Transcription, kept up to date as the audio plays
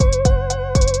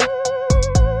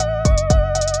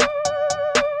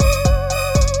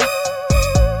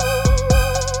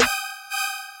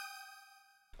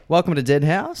Welcome to Dead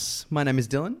House. My name is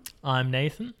Dylan. I'm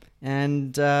Nathan.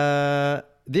 And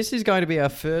this is going to be our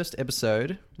first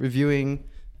episode reviewing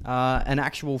an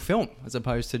actual film as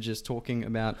opposed to just talking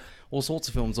about all sorts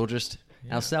of films or just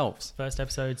ourselves. First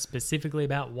episode specifically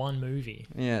about one movie.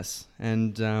 Yes.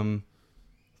 And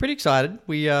pretty excited.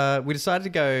 We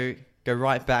decided to go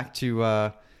right back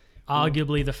to...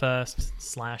 Arguably the first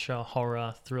slasher,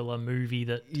 horror, thriller movie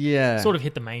that sort of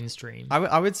hit the mainstream.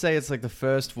 I would say it's like the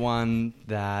first one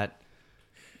that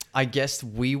I guess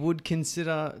we would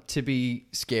consider to be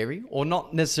scary, or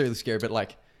not necessarily scary, but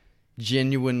like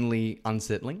genuinely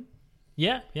unsettling.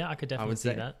 Yeah, I could definitely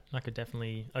see that. I could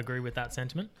definitely agree with that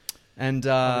sentiment. And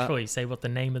before you say what the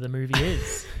name of the movie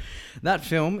is. That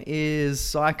film is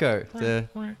Psycho, the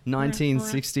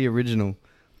 1960 original.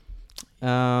 What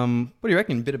do you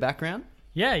reckon? A bit of background?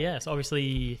 Yeah. So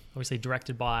obviously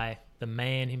directed by the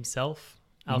man himself,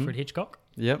 Alfred Hitchcock.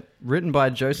 Yep. Written by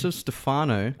Joseph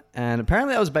Stefano. And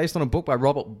apparently that was based on a book by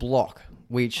Robert Bloch,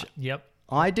 which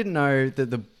I didn't know that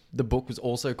the book was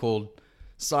also called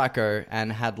Psycho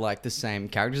and had like the same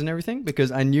characters and everything,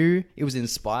 because I knew it was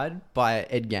inspired by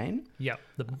Ed Gein. Yep.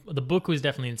 The book was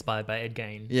definitely inspired by Ed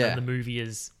Gein. Yeah. And the movie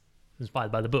is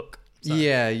inspired by the book. So.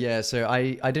 Yeah. So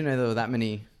I didn't know there were that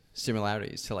many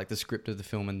similarities to like the script of the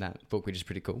film and that book, which is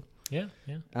pretty cool. Yeah.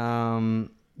 And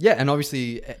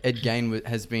obviously Ed Gein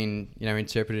has been,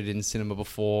 interpreted in cinema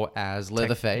before as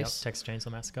Leatherface. Texas Chainsaw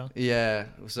Massacre. Yeah.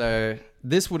 So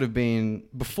this would have been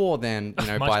before then,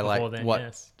 by like then, what,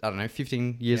 yes. I don't know,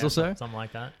 15 years or so. Something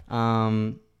like that.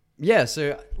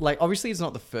 So like obviously it's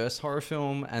not the first horror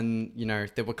film, and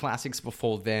there were classics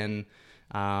before then.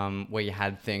 Where you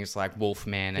had things like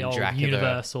Wolfman and Dracula,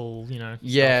 Universal,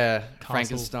 stuff,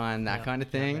 Frankenstein, that kind of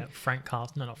thing. Yeah. Frank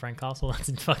Castle, no, not Frank Castle. That's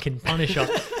in fucking Punisher.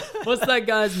 What's that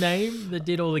guy's name that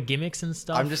did all the gimmicks and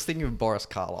stuff? I'm just thinking of Boris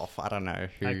Karloff. I don't know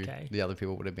who the other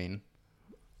people would have been.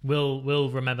 We'll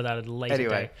remember that at a later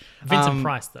date. Vincent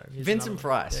Price though. Vincent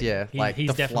Price, yeah.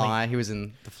 He's The Fly. He was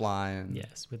in The Fly, and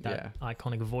yes, with that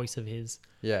iconic voice of his.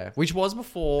 Yeah, which was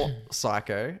before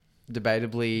Psycho.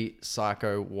 Debatably,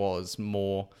 Psycho was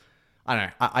more... I don't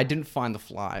know. I didn't find The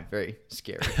Fly very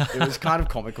scary. It was kind of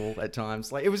comical at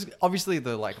times. Like, it was obviously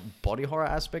the like body horror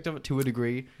aspect of it to a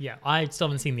degree. Yeah, I still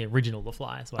haven't seen the original The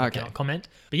Fly, so I cannot comment.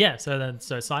 But yeah, so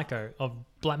Psycho,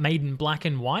 made in black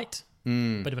and white.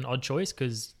 Bit of an odd choice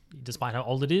because despite how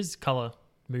old it is, color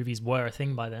movies were a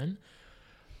thing by then.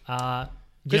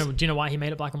 Do you know why he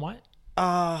made it black and white?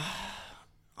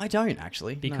 I don't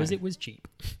actually. Because it was cheap.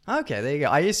 Okay, there you go.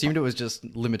 I assumed it was just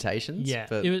limitations. Yeah,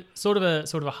 but... it was sort of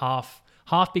a half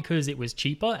because it was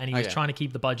cheaper, and he was trying to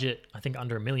keep the budget, I think,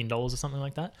 under $1 million or something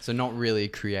like that. So not really a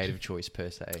creative choice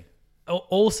per se.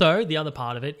 Also, the other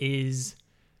part of it is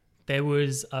there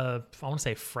was I want to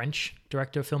say French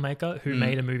director filmmaker who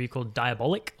made a movie called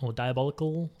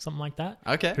Diabolical, something like that.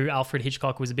 Okay. Who Alfred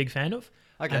Hitchcock was a big fan of.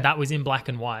 Okay. And that was in black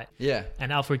and white. Yeah.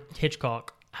 And Alfred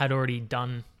Hitchcock had already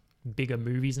done bigger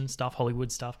movies and stuff,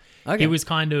 Hollywood stuff. Okay. He was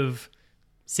kind of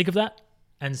sick of that,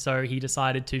 and so he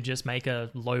decided to just make a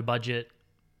low budget,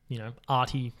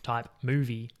 arty type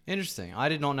movie. Interesting. I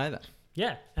did not know that.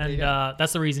 Yeah, and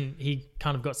that's the reason he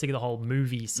kind of got sick of the whole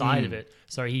movie side of it.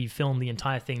 So he filmed the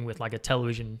entire thing with like a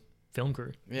television film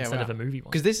crew instead of a movie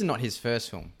one. Because this is not his first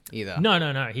film either.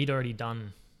 No. He'd already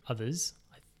done others.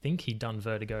 I think he'd done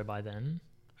Vertigo by then.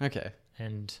 Okay.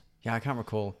 And yeah, I can't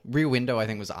recall. Rear Window, I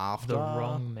think, was after. The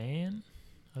Wrong Man,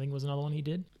 I think was another one he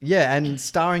did. Yeah, and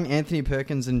starring Anthony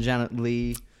Perkins and Janet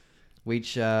Leigh,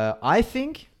 which I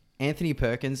think Anthony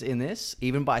Perkins in this,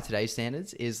 even by today's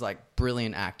standards, is like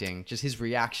brilliant acting. Just his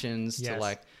reactions to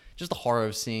like just the horror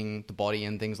of seeing the body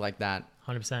and things like that.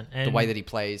 100%. And the way that he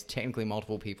plays technically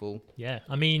multiple people. Yeah,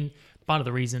 I mean, part of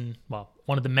the reason, one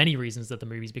of the many reasons that the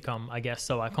movie's become, I guess,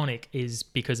 so iconic is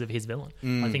because of his villain.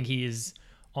 I think he is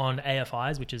on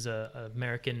AFI's, which is a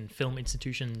American film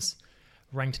institution's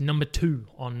ranked number 2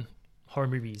 on horror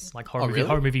movies, like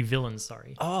horror movie villains.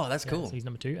 Sorry. Oh, that's cool. So he's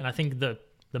number 2, and I think the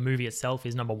movie itself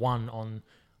is number 1 on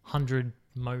 100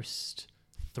 most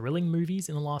thrilling movies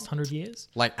in the last 100 years.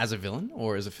 Like as a villain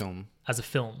or as a film? As a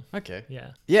film. Okay.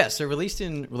 Yeah. Yeah. So released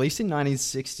in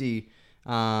 1960.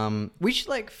 Which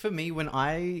like for me, when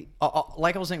like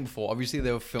I was saying before, obviously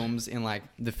there were films in like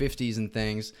the 50s and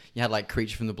things. You had like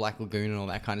Creature from the Black Lagoon and all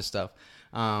that kind of stuff.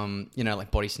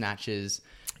 Like Body Snatchers,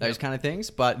 those kind of things.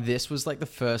 But this was like the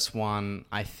first one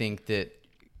I think that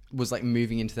was like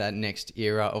moving into that next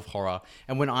era of horror.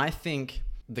 And when I think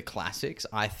the classics,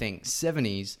 I think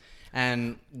 70s.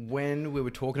 And when we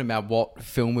were talking about what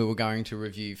film we were going to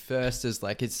review first as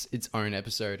like its own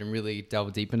episode and really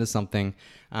delve deep into something,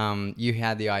 you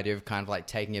had the idea of kind of like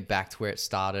taking it back to where it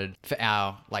started for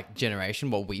our like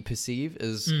generation, what we perceive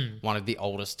as one of the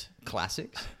oldest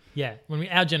classics. Yeah,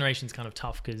 our generation's kind of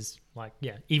tough because, like,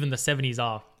 yeah, even the 70s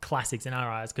are classics in our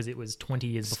eyes because it was 20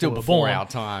 years before Still we were before born. our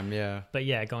time, yeah. But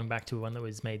yeah, going back to one that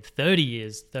was made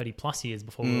 30 plus years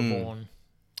before we were born,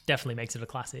 definitely makes it a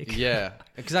classic. Yeah,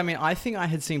 because I mean, I think I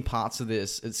had seen parts of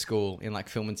this at school in like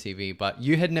film and TV, but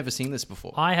you had never seen this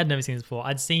before. I had never seen this before.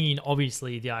 I'd seen,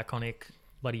 obviously, the iconic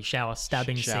bloody shower stab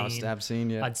scene.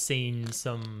 Yeah. I'd seen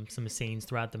some scenes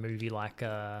throughout the movie, like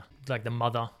the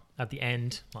mother at the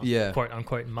end, quote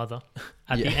unquote mother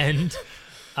at the end.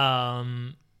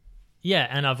 Yeah,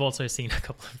 and I've also seen a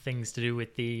couple of things to do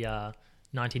with the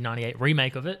 1998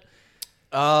 remake of it.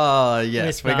 Oh,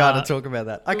 yes, With, we got to talk about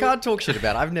that. I can't talk shit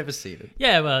about it. I've never seen it.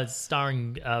 Yeah, well, it's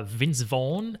starring Vince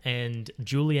Vaughn and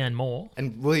Julianne Moore.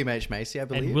 And William H. Macy, I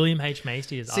believe. And William H.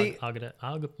 Macy is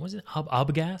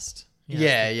Arbogast?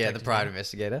 Yeah, the private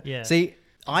investigator. Yeah. See,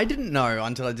 I didn't know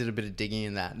until I did a bit of digging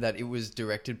in that it was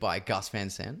directed by Gus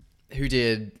Van Sant, who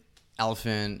did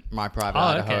Elephant, My Private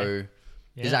Idaho. Okay.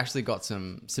 Yeah. He's actually got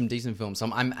some decent films. So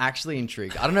I'm actually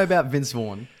intrigued. I don't know about Vince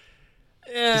Vaughn.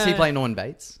 Does he play Norman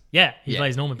Bates? Yeah, he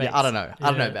plays Norman Bates. Yeah, I don't know.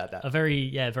 I don't know about that. A very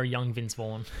young Vince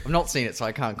Vaughn. I've not seen it, so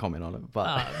I can't comment on it.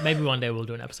 But Maybe one day we'll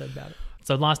do an episode about it.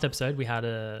 So last episode, we had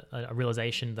a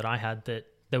realization that I had that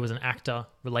there was an actor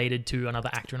related to another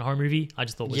actor in a horror movie. I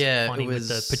just thought was funny with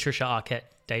the Patricia Arquette,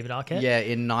 David Arquette. Yeah,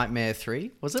 in Nightmare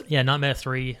 3, was it? Yeah, Nightmare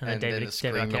 3 and then David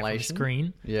Screen Arquette from relation.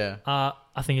 Screen. Yeah.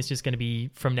 I think it's just going to be,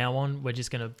 from now on, we're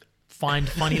just going to find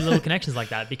funny little connections like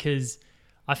that, because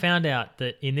I found out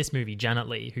that in this movie, Janet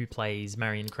Leigh, who plays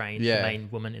Marion Crane, the main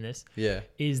woman in this,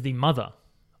 is the mother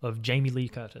of Jamie Lee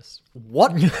Curtis.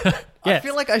 What? I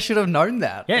feel like I should have known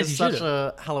that. Yes, as you such should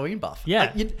a Halloween buff.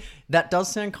 Yeah. That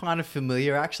does sound kind of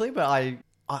familiar, actually, but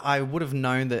I would have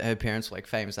known that her parents were like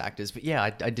famous actors. But yeah,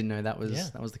 I didn't know that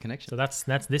was the connection. So that's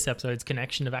this episode's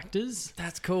connection of actors.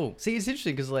 That's cool. See, it's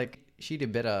interesting because like she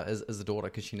did better as a daughter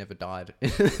because she never died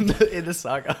in the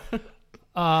saga.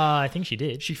 I think she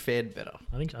did. She fared better.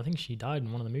 I think she died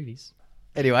in one of the movies.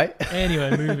 Anyway,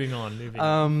 moving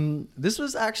on. This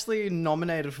was actually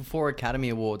nominated for 4 Academy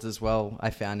Awards as well, I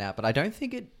found out, but I don't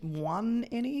think it won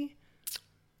any.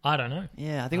 I don't know.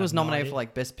 Yeah, I think it was nominated for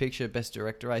like Best Picture, Best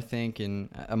Director, I think, and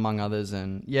among others.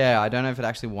 And yeah, I don't know if it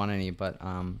actually won any, but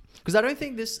because I don't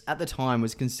think this at the time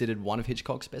was considered one of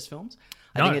Hitchcock's best films.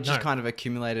 I think it just kind of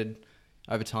accumulated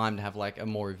over time to have like a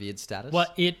more revered status.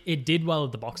 Well, it did well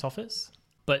at the box office,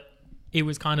 but it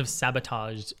was kind of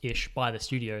sabotaged-ish by the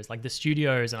studios. Like the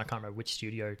studios, and I can't remember which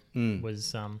studio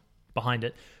was behind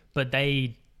it, but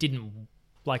they didn't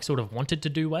like sort of wanted to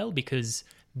do well because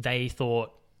they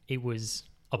thought it was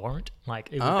abhorrent. Like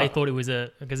they thought it was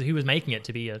because he was making it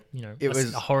to be a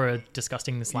horror,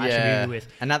 disgusting slasher movie with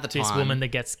and at the this time, woman that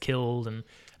gets killed and.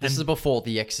 This is before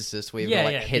The Exorcist, where you've got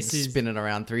like heads spinning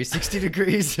around 360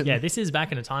 degrees. Yeah, this is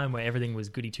back in a time where everything was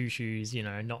goody two shoes.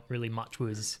 Not really much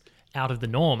was out of the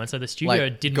norm, and so the studio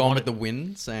didn't Gone want with the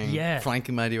Wind, saying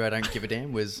 "Frankly, my dear, I don't give a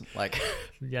damn" was like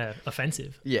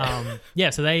offensive. Yeah,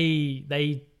 So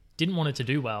they didn't want it to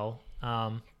do well.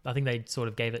 I think they sort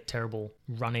of gave it terrible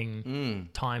running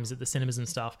times at the cinemas and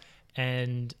stuff,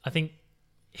 and I think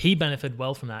he benefited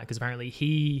well from that because apparently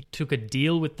he took a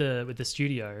deal with the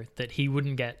studio that he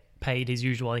wouldn't get paid his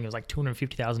usual. I think it was like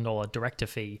 $250,000 director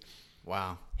fee.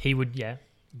 Wow. He would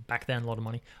back then a lot of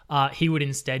money. He would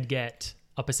instead get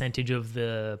a percentage of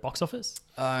the box office.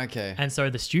 Okay. And so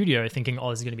the studio thinking,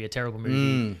 this is going to be a terrible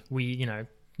movie. We,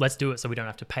 let's do it so we don't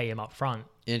have to pay him up front.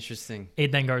 Interesting.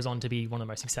 It then goes on to be one of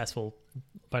the most successful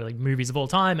movies of all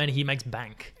time, and he makes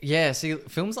bank. Yeah, see,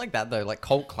 films like that though, like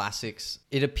cult classics,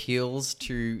 it appeals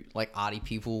to like arty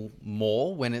people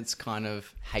more when it's kind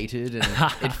of hated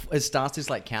and it starts this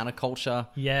like counterculture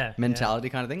mentality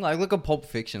kind of thing. Like look at Pulp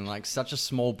Fiction, like such a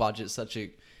small budget, such a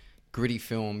gritty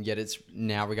film, yet it's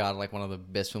now regarded like one of the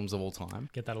best films of all time.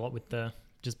 Get that a lot with the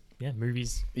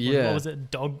movies. Yeah. What was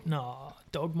it? Dogma.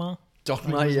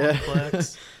 Dogma, like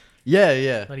yeah.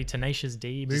 Yeah. Bloody Tenacious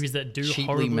D. Movies that do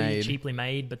cheaply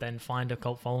made, but then find a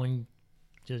cult following.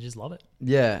 Just love it.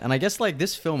 Yeah, and I guess like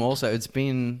this film also, it's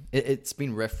been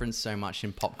referenced so much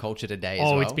in pop culture today as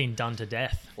well. It's been done to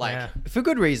death. For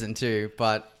good reason too,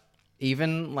 but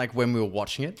even like when we were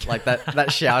watching it, like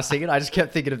that shower scene, I just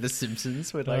kept thinking of The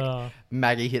Simpsons where like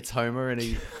Maggie hits Homer and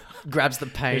he grabs the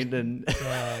paint and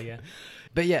yeah.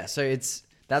 But yeah, so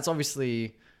that's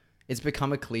obviously, it's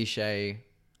become a cliche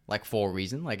like for a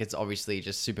reason. Like it's obviously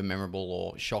just super memorable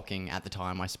or shocking at the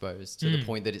time, I suppose, to the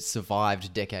point that it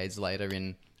survived decades later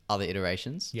in other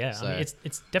iterations. Yeah, So, I mean,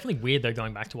 it's definitely weird though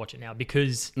going back to watch it now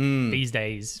because these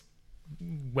days,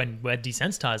 when we're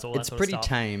desensitized, all that it's sort pretty of stuff.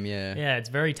 tame, yeah. Yeah, it's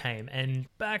very tame. And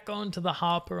back onto the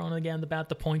harper on again about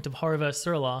the point of horror versus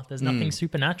thriller. There's nothing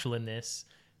supernatural in this.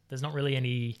 There's not really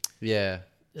any. Yeah.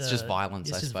 It's just violence,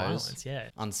 It's I just suppose. violence, yeah.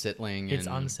 Unsettling. It's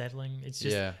and, unsettling. It's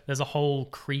just Yeah. there's a whole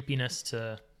creepiness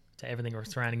to everything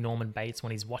surrounding Norman Bates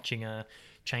when he's watching a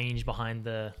change behind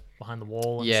the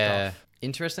wall and stuff.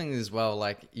 Interesting as well,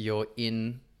 like you're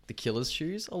in the killer's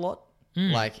shoes a lot.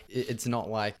 Like it's not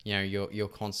like, you know, you're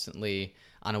constantly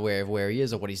unaware of where he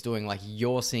is or what he's doing. Like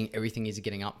you're seeing everything he's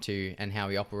getting up to and how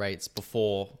he operates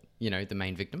before, you know, the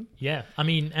main victim. Yeah, I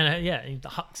mean, and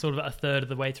sort of a third of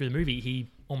the way through the movie,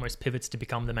 he almost pivots to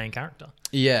become the main character.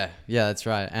 Yeah, that's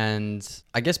right. And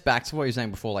I guess back to what you were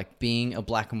saying before, like being a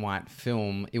black and white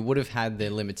film, it would have had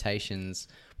their limitations,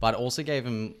 but it also gave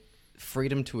him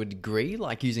freedom to a degree,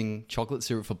 like using chocolate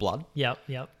syrup for blood. Yep.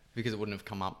 Because it wouldn't have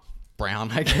come up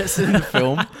brown, I guess, in the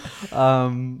film.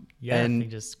 And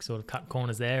just sort of cut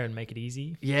corners there and make it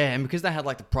easy. Yeah, and because they had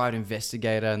like the private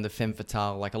investigator and the femme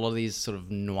fatale, like a lot of these sort of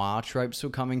noir tropes were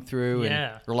coming through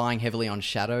and relying heavily on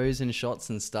shadows in shots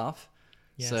and stuff.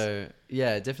 Yes. So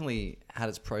yeah, it definitely had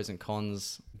its pros and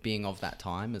cons being of that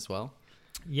time as well.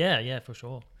 Yeah, for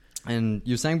sure. And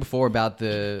you were saying before about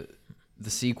the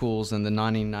sequels and the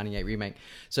 1998 remake.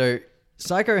 So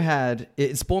Psycho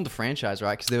it spawned the franchise,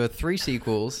 right? Because there were 3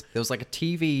 sequels. There was like a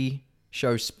TV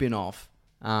show spin-off,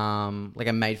 like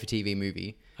a made-for-TV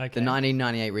movie. Okay. The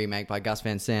 1998 remake by Gus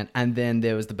Van Sant. And then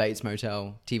there was the Bates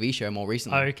Motel TV show more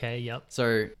recently. Okay, yep.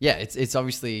 So yeah, it's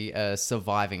obviously a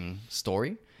surviving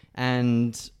story.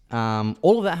 And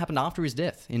all of that happened after his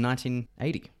death in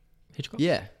 1980. Hitchcock?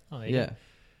 Yeah. Oh, there you go.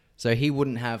 So he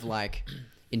wouldn't have like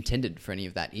intended for any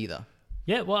of that either.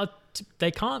 Yeah, well,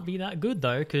 they can't be that good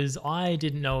though, because I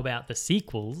didn't know about the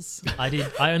sequels. I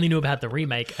only knew about the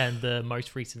remake and the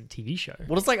most recent TV show.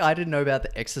 Well, it's like I didn't know about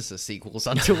the Exorcist sequels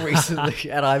until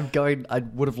recently, and I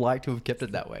would have liked to have kept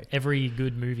it that way. Every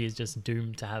good movie is just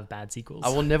doomed to have bad sequels. I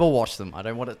will never watch them. I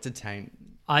don't want it to taint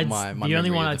my the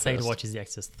only one I'd say first. to watch is The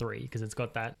Exorcist 3, because it's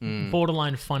got that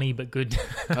borderline funny but good.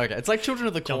 Okay, it's like Children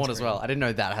of the Corn as well. I didn't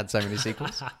know that had so many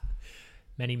sequels.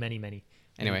 Many.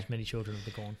 Anyway. Many Children of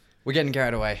the Corn. We're getting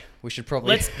carried away. We should probably...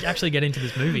 Let's actually get into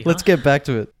this movie. Let's get back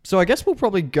to it. So I guess we'll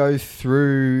probably go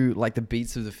through like the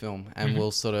beats of the film and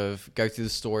we'll sort of go through the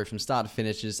story from start to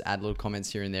finish, just add little comments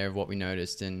here and there of what we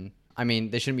noticed. And I mean,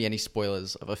 there shouldn't be any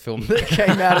spoilers of a film that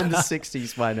came out in the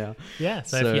 60s by now. Yeah,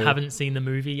 so if you haven't seen the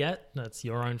movie yet, that's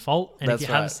your own fault. And if you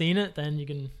have seen it, then you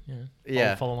can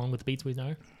follow along with the beats we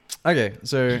know. Okay,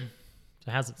 so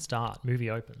how's it start? Movie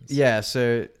opens. Yeah,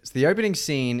 so the opening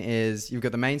scene is you've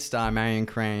got the main star, Marion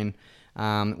Crane,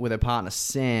 with her partner,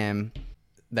 Sam.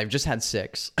 They've just had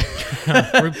sex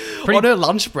on her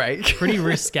lunch break. Pretty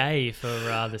risque for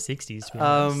the 60s, to be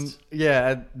honest.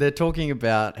 Yeah, they're talking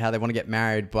about how they want to get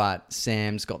married, but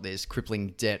Sam's got this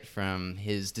crippling debt from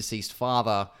his deceased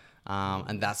father,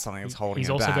 and that's something that's holding him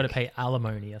back. He's also got to pay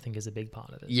alimony, I think, is a big part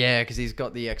of it. Yeah, because he's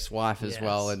got the ex-wife as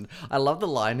well. And I love the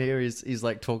line here. He's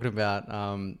like talking about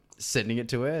sending it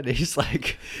to her, and he's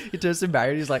like, he turns to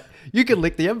Marion, he's like, you can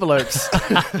lick the envelopes.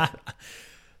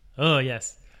 Oh,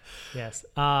 yes.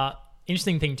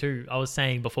 Interesting thing too, I was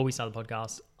saying before we started the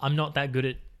podcast, I'm not that good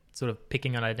at sort of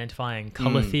picking and identifying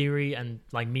color theory and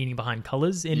like meaning behind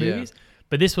colors in movies.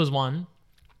 But this was one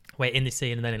where in this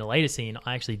scene and then in a later scene,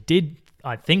 I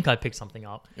think I picked something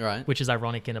up, right? Which is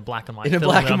ironic in a black and white film.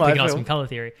 Black and white picking film. up some color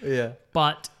theory. Yeah.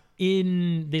 But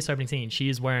in this opening scene, she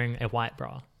is wearing a white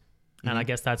bra. And I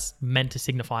guess that's meant to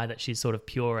signify that she's sort of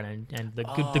pure and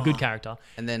the good character.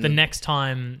 And then the next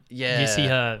time you see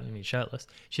her shirtless,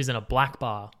 she's in a black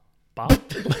bar.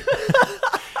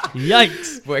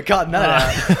 Yikes! We're cutting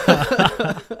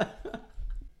that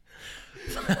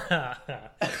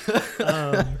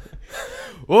out.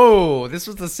 Whoa! This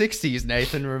was the 60s,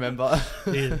 Nathan. Remember?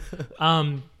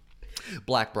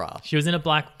 Black bra. She was in a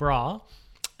black bra.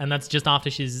 And that's just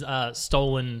after she's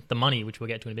stolen the money, which we'll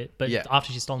get to in a bit. But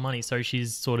after she's stolen money, so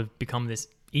she's sort of become this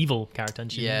evil character.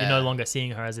 And you're no longer seeing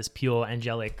her as this pure,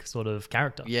 angelic sort of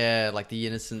character. Yeah, like the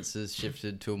innocence has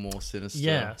shifted to a more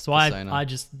sinister so persona. I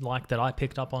just like that I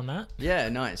picked up on that. Yeah,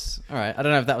 nice. All right. I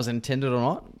don't know if that was intended or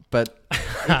not, but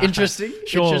interesting.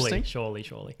 Surely.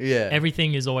 Yeah.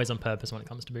 Everything is always on purpose when it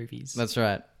comes to movies. That's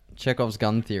right. Chekhov's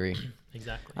gun theory.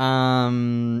 Exactly.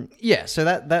 So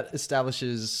that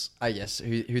establishes, I guess,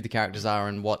 who the characters are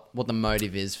and what the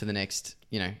motive is for the next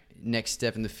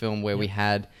step in the film, where we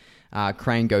had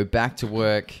Crane go back to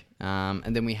work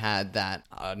And then we had that,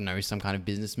 I don't know, some kind of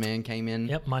businessman came in.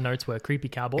 Yep, my notes were creepy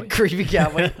cowboy. Creepy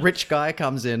cowboy. Rich guy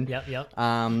comes in. Yep.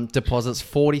 Deposits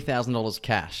 $40,000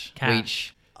 cash,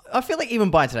 which I feel like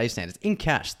even by today's standards, in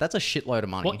cash, that's a shitload of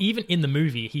money. Well, even in the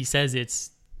movie, he says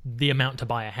it's the amount to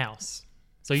buy a house.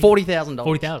 So $40,000.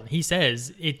 $40,000. He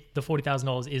says the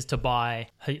 $40,000 is to buy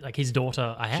his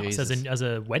daughter a house as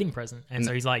a wedding present, and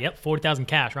so he's like, "Yep, $40,000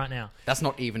 cash right now." That's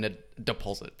not even a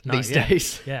deposit these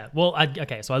days. Yeah. Well,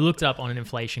 so I looked it up on an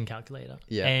inflation calculator,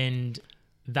 and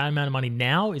that amount of money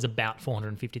now is about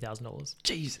 $450,000.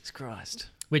 Jesus Christ.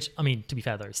 Which, I mean, to be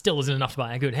fair though, still isn't enough to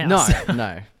buy a good house.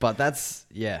 No, but that's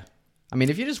I mean,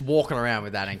 if you're just walking around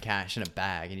with that in cash in a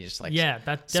bag and you just like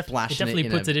that splashing definitely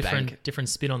it puts in a bank. different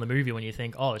spin on the movie when you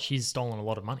think, oh, she's stolen a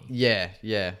lot of money.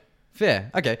 Yeah.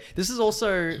 Fair. Okay. This is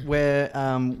also where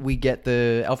we get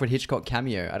the Alfred Hitchcock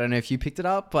cameo. I don't know if you picked it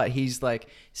up, but he's like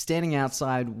standing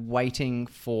outside waiting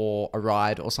for a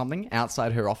ride or something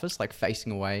outside her office, like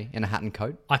facing away in a hat and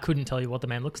coat. I couldn't tell you what the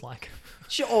man looks like.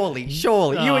 Surely.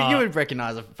 You would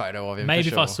recognize a photo of him. Maybe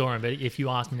for if I sure. saw him, but if you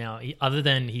ask me now, other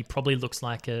than he probably looks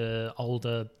like a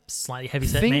older, slightly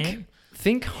heavyset man.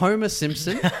 Think Homer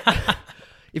Simpson.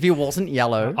 If he wasn't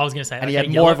yellow. I was going to say, and he had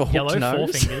more of a hooked yellow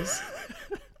nose. 4 fingers.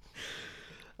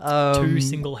 2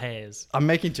 single hairs. I'm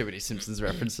making too many Simpsons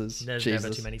references. There's Jesus.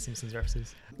 never too many Simpsons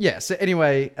references. Yeah. So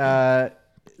anyway,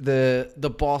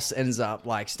 the boss ends up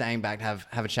like staying back to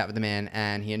have a chat with the man,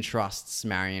 and he entrusts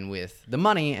Marion with the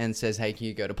money and says, "Hey, can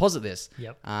you go deposit this?"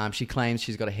 Yep. She claims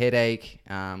she's got a headache,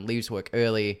 leaves work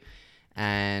early,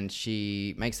 and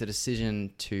she makes the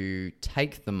decision to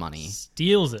take the money.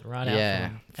 Steals it right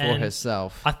out from him. For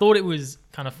herself. I thought it was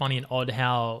kind of funny and odd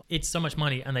how it's so much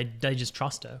money and they just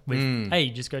trust her with, hey,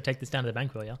 just go take this down to the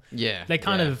bank, will you? Yeah. They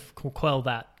kind of quell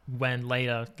that when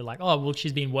later they're like, oh, well,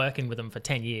 she's been working with them for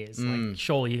 10 years. Like,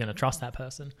 surely you're going to trust that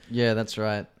person. Yeah, that's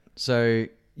right. So,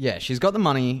 yeah, she's got the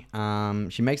money.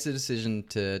 She makes the decision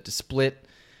to split,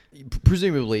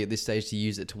 presumably at this stage to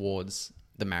use it towards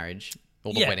the marriage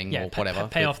or the wedding or whatever.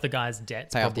 Pay off the guy's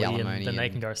debts, pay off the probably, alimony and then they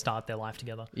can go start their life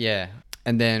together. Yeah.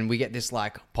 And then we get this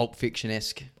like Pulp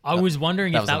Fiction-esque. I was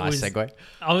wondering if that was a nice segue.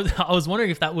 I was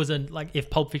wondering if that was if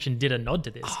Pulp Fiction did a nod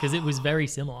to this, because it was very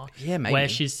similar. Yeah, maybe. Where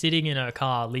she's sitting in her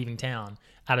car leaving town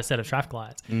at a set of traffic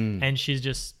lights, and she's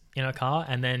just in her car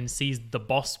and then sees the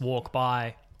boss walk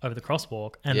by over the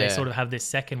crosswalk, and they sort of have this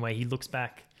second where he looks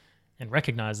back and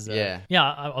recognizes her. Yeah.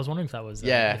 I was wondering if that was.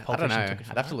 If Pulp I don't Fiction know. took it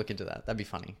from I'd have to that. look into that. That'd be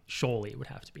funny. Surely it would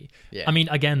have to be. Yeah. I mean,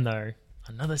 again though,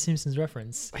 another Simpsons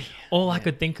reference. All I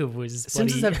could think of was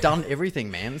Simpsons have done everything,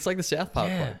 man. It's like the South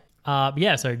Park quote.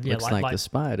 Looks like the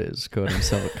spiders caught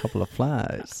himself a couple of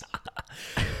flies.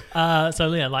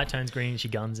 Light turns green, she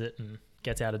guns it and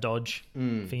gets out of Dodge.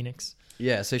 Phoenix.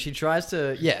 Yeah, so she tries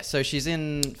to... Yeah, so she's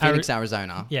in Phoenix,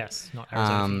 Arizona. Yes, not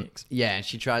Arizona, Phoenix. Yeah, and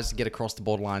she tries to get across the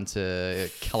borderline to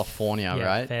California,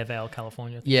 right? Fairvale,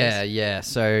 California. Yeah.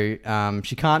 So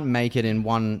she can't make it in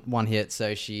one hit,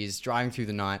 so she's driving through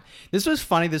the night. This was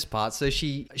funny, this part. So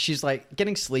she's like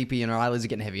getting sleepy and her eyelids are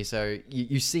getting heavy. So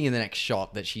you see in the next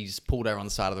shot that she's pulled over on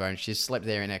the side of the road and she's slept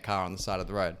there in her car on the side of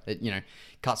the road. It,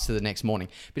 cuts to the next morning.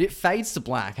 But it fades to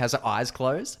black, has her eyes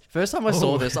closed. First time I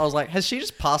saw this, I was like, has she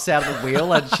just passed out of the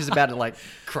wheel and she's about to like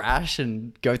crash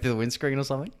and go through the windscreen or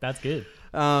something? That's good.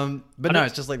 But no,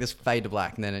 it's just like this fade to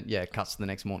black and then it cuts to the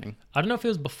next morning. I don't know if it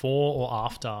was before or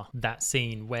after that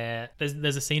scene where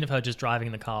there's a scene of her just driving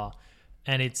in the car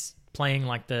and it's playing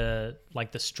like the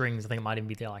strings. I think it might even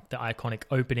be the iconic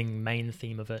opening main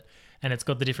theme of it. And it's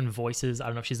got the different voices. I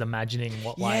don't know if she's imagining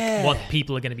what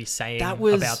people are going to be saying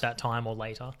about that time or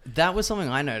later. That was something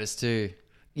I noticed too.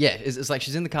 Yeah, it's like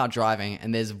she's in the car driving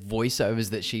and there's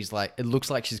voiceovers that she's like, it looks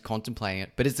like she's contemplating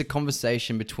it, but it's a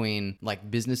conversation between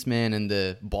like businessman and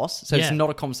the boss. So it's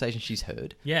not a conversation she's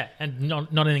heard. Yeah, and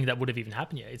not anything that would have even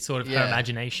happened yet. It's sort of her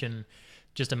imagination,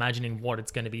 just imagining what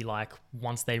it's going to be like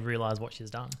once they realize what she's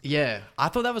done. Yeah, I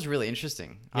thought that was really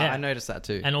interesting. I noticed that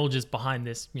too. And all just behind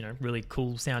this, really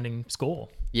cool sounding score.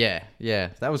 Yeah,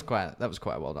 that was quite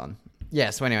well done. Yeah,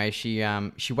 so anyway,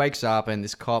 she wakes up and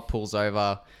this cop pulls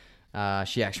over.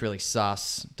 She acts really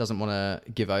sus, doesn't want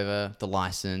to give over the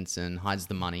license and hides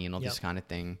the money and all this kind of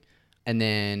thing. And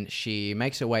then she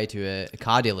makes her way to a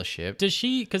car dealership. Does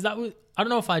she? Because I don't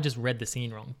know if I just read the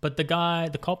scene wrong, but the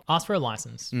cop asks for a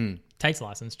license, takes a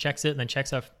license, checks it, and then checks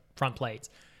her front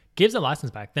plates, gives her license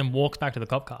back, then walks back to the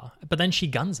cop car. But then she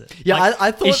guns it. Yeah,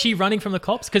 I thought... Is she running from the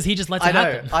cops? Because he just lets it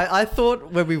happen. I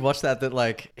thought when we watched that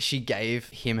like she gave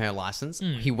him her license,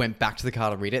 he went back to the car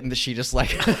to read it, and that she just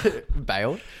like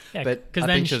bailed. Yeah, but I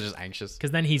think she was just anxious. Because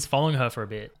then he's following her for a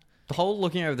bit. The whole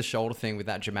looking over the shoulder thing with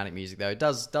that dramatic music, though, it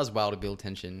does well to build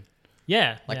tension.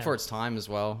 Yeah. Like for its time as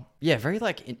well. Yeah, very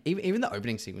like even the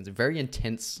opening sequence, a very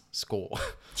intense score.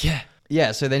 Yeah.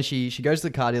 Yeah, so then she goes to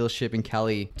the car dealership in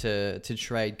Cali to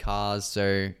trade cars.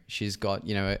 So she's got,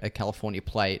 you know, a California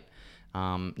plate,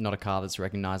 not a car that's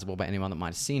recognizable by anyone that might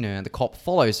have seen her. And the cop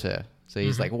follows her. So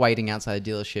he's like waiting outside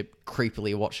the dealership,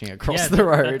 creepily watching across the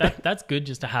road. That's good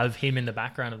just to have him in the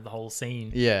background of the whole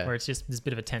scene. Yeah. Where it's just this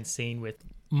bit of a tense scene with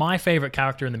my favorite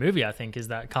character in the movie, I think, is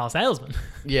that car salesman.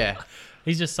 Yeah.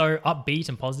 He's just so upbeat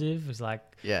and positive. He's like,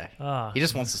 he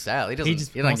just wants to sell. He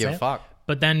doesn't give a fuck.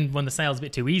 But then when the sale's a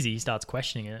bit too easy, he starts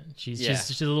questioning it. She's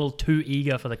just a little too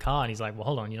eager for the car. And he's like, well,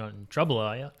 hold on, you're not in trouble,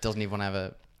 are you? Doesn't even want to have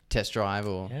a test drive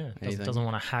or anything. Doesn't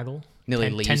want to haggle. Nearly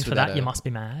 10 leaves for that, you must be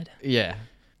mad. Yeah.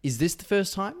 Is this the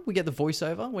first time we get the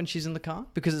voiceover when she's in the car?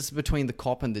 Because it's between the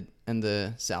cop and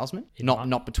the salesman,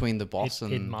 not between the boss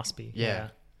and... It must be, yeah.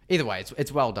 Either way,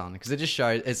 it's well done because it just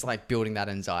shows it's like building that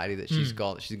anxiety that she's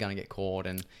got, that she's going to get caught,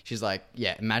 and she's like,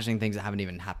 imagining things that haven't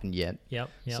even happened yet. Yep.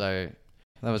 So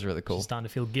that was really cool. She's starting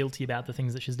to feel guilty about the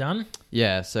things that she's done.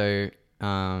 Yeah. So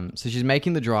she's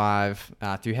making the drive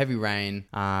through heavy rain.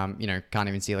 You know, can't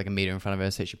even see like a meter in front of her,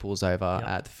 so she pulls over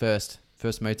at the first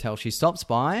motel she stops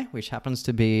by, which happens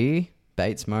to be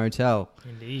Bates Motel.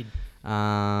 Indeed.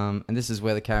 And this is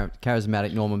where the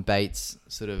charismatic Norman Bates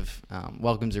sort of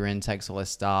welcomes her in, takes all her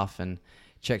stuff, and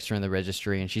checks her in the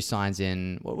registry, and she signs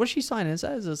in. What does she sign in?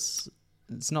 It's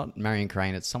not Marion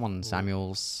Crane. It's someone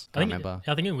Samuels. Can't remember.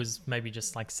 I think it was maybe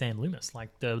just like Sam Loomis,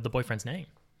 like the boyfriend's name.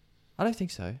 I don't think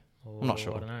so. I'm not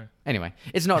sure. I don't know. Anyway,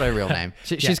 it's not her real name.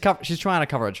 She's trying to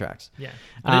cover her tracks. Yeah,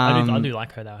 I do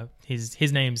like her though.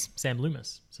 His name's Sam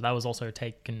Loomis, so that was also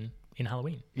taken in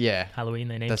Halloween. Yeah, Halloween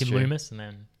they named him true. Loomis, and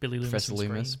then Billy Loomis. Professor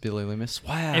Loomis, Billy Loomis.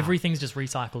 Wow, everything's just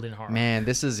recycled in horror. Man,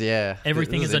 this is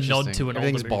Everything this is a nod to an older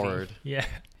Everything's movie. borrowed. Yeah.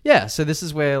 Yeah, so this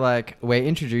is where like we're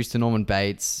introduced to Norman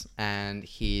Bates, and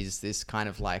he's this kind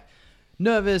of like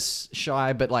nervous,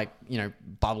 shy, but like, you know,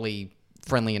 bubbly,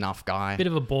 friendly enough guy. Bit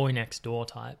of a boy next door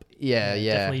type. Yeah.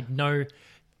 Definitely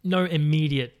no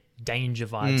immediate danger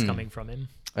vibes coming from him.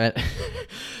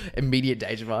 Immediate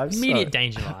danger vibes.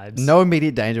 Danger vibes. No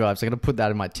immediate danger vibes. I'm gonna put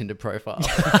that in my Tinder profile.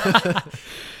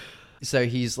 So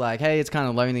he's like, "Hey, it's kind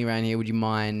of lonely around here. Would you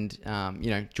mind,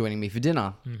 joining me for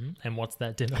dinner?" Mm-hmm. And what's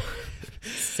that dinner?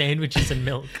 Sandwiches and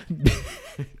milk.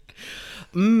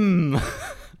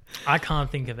 I can't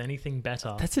think of anything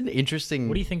better. That's an interesting.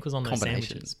 What do you think was on those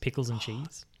sandwiches? Pickles and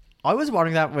cheese. I was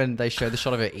wondering that when they showed the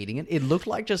shot of her eating it. It looked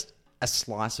like just a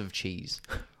slice of cheese,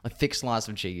 a thick slice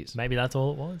of cheese. Maybe that's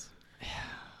all it was.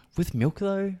 With milk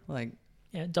though, like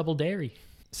double dairy.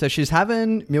 So she's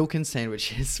having milk and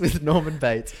sandwiches with Norman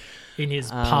Bates in his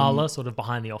parlor, sort of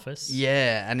behind the office.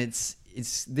 Yeah, and it's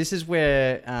this is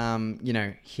where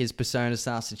his persona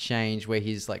starts to change, where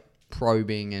he's like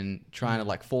probing and trying to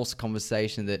like force a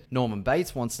conversation that Norman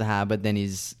Bates wants to have, but then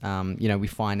we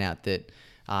find out that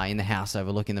in the house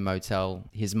overlooking the motel,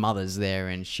 his mother's there,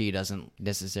 and she doesn't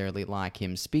necessarily like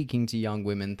him speaking to young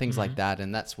women, things like that.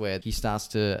 And that's where he starts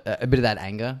to a bit of that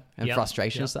anger and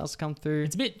frustration starts to come through.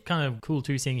 It's a bit kind of cool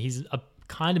too, seeing he's a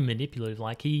kind of manipulative.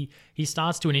 Like he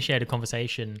starts to initiate a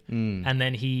conversation, and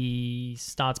then he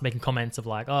starts making comments of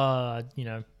like, I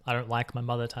don't like my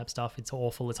mother type stuff. It's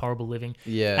awful. It's horrible living.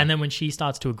 Yeah. And then when she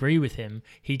starts to agree with him,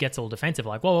 he gets all defensive,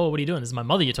 like, whoa, what are you doing? This is my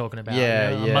mother you're talking about.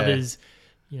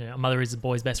 A mother is a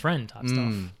boy's best friend type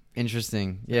stuff.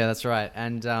 Interesting. Yeah, that's right.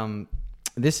 And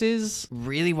this is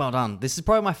really well done. This is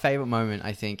probably my favorite moment,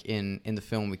 I think, in the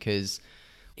film, because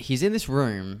he's in this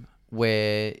room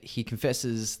where he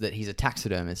confesses that he's a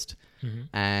taxidermist.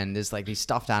 And there's like these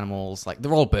stuffed animals, like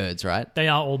they're all birds, right? They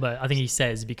are all birds. I think he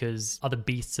says because other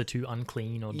beasts are too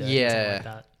unclean or dirty, something like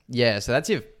that. Yeah, so that's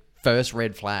your first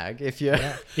red flag. If your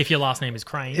last name is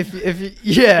Crane. I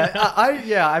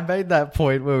made that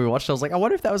point when we watched it. I was like, I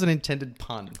wonder if that was an intended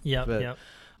pun.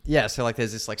 Yeah, so like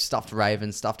there's this like stuffed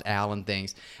raven, stuffed owl and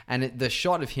things. And the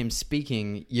shot of him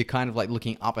speaking, you're kind of like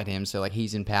looking up at him. So like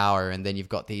he's in power, and then you've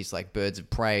got these like birds of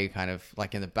prey kind of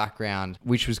like in the background,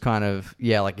 which was kind of,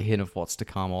 like a hint of what's to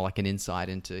come, or like an insight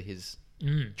into his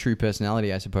true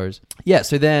personality, I suppose. Yeah,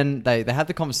 so then they have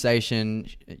the conversation.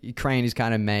 Crane is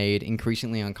kind of made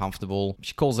increasingly uncomfortable.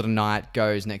 She calls it a night,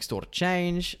 goes next door to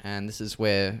change. And this is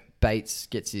where Bates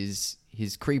gets his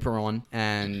creeper on,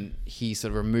 and he sort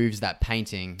of removes that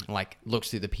painting, like looks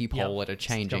through the peephole at her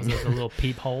changing. There's a little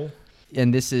peephole.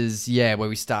 And this is, where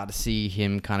we start to see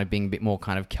him kind of being a bit more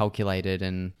kind of calculated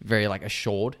and very like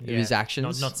assured of his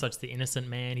actions. Not such the innocent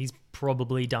man. He's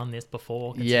probably done this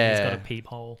before. Yeah. He's got a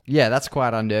peephole. Yeah, that's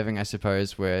quite unnerving, I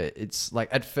suppose, where it's like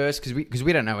at first, because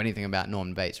we don't know anything about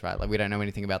Norman Bates, right? Like we don't know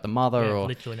anything about the mother or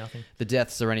literally nothing. the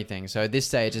deaths or anything. So at this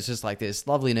stage, it's just like this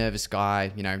lovely, nervous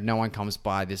guy. You know, no one comes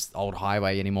by this old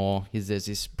highway anymore. There's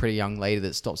this pretty young lady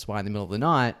that stops by in the middle of the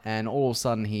night, and all of a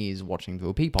sudden he's watching through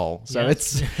a peephole. So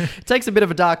it takes a bit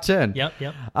of a dark turn. Yep.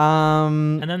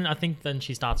 And then I think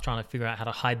she starts trying to figure out how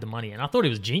to hide the money, and I thought it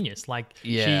was genius. Like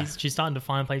she's starting to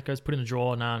find a place, goes put it in a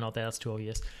drawer. No, not there. That's too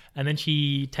obvious. And then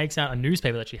she takes out a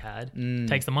newspaper that she had,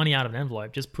 takes the money out of an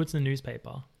envelope, just puts in the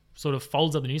newspaper, sort of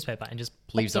folds up the newspaper, and just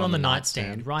leaves it on the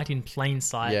nightstand, right in plain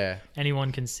sight. Yeah.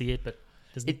 Anyone can see it, but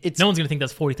no one's going to think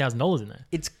there's $40,000 in there.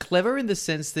 It's clever in the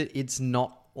sense that it's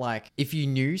not like if you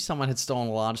knew someone had stolen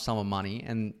a large sum of money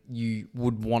and you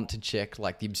would want to check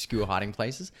like the obscure hiding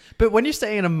places. But when you're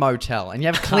staying in a motel and you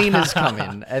have cleaners come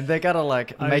in and they're going to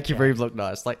like make your room look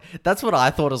nice, like that's what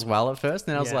I thought as well at first.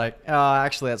 And I was like, oh,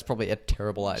 actually, that's probably a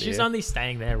terrible idea. She's only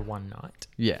staying there one night.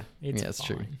 Yeah. It's that's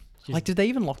fine. true. Like, did they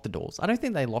even lock the doors? I don't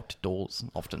think they locked doors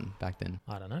often back then.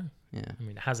 I don't know. Yeah. I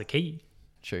mean, it has a key.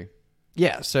 True.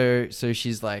 Yeah, so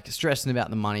she's like stressing about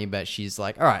the money, but she's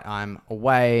like, all right, I'm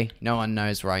away. No one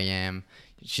knows where I am.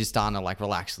 She's starting to like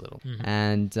relax a little. Mm-hmm.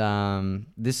 And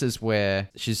this is where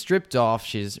she's stripped off.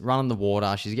 She's running the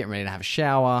water. She's getting ready to have a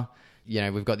shower. You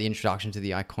know, we've got the introduction to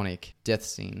the iconic death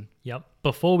scene. Yep.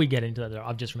 Before we get into that, though,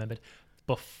 I've just remembered.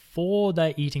 Before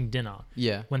they're eating dinner,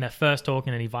 when they're first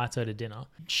talking and he invites her to dinner,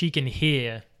 she can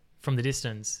hear from the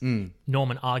distance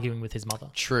Norman arguing with his mother.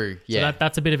 True. So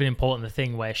that's a bit of an important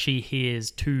thing where she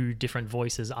hears two different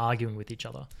voices arguing with each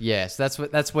other. Yes,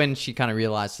 that's when she kind of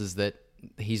realizes that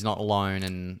he's not alone,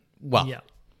 and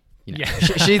you know,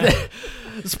 she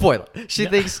spoiler. She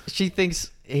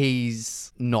thinks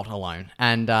he's not alone,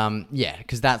 and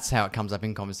because that's how it comes up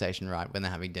in conversation, right? When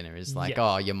they're having dinner, is like,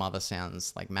 oh, your mother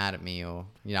sounds like mad at me, or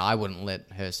you know, I wouldn't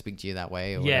let her speak to you that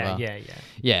way, or whatever.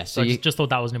 Yeah. So I just thought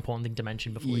that was an important thing to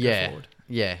mention before we go forward.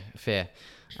 Yeah, fair.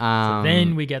 So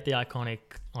then we get the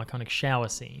iconic shower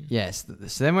scene. Yes.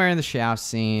 So then we're in the shower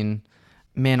scene.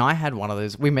 Man, I had one of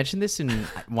those. We mentioned this in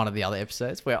one of the other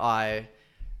episodes where I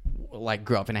like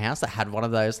grew up in a house that had one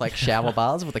of those like shower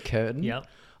bars with a curtain. Yep.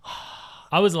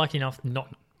 I was lucky enough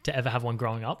not to ever have one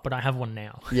growing up, but I have one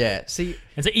now. Yeah. See,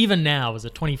 and so even now, as a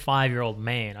 25-year-old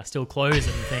man, I still close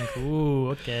it and think, ooh,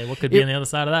 okay, what could be on the other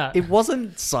side of that? It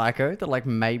wasn't Psycho that like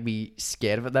made me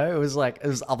scared of it though. It was like it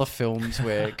was other films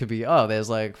where it could be, oh, there's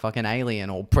like fucking Alien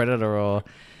or Predator or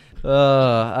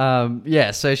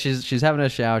so she's having a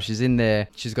shower, she's in there,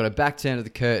 she's got her back turned to the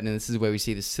curtain, and this is where we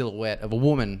see the silhouette of a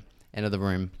woman enter the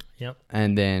room. Yep.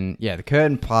 And then the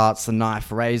curtain parts, the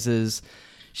knife raises,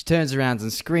 she turns around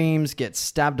and screams, gets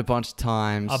stabbed a bunch of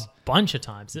times. A bunch of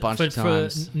times. For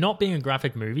not being a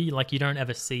graphic movie, like you don't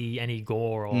ever see any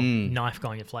gore or knife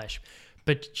going in flesh.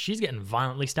 But she's getting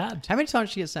violently stabbed. How many times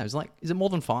did she get stabbed? Is it more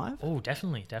than 5? Oh,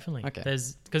 definitely. Okay.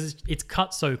 Because it's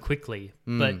cut so quickly,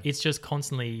 but it's just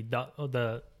constantly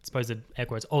the supposed air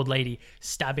quotes old lady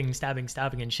stabbing,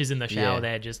 and she's in the shower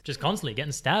there, just constantly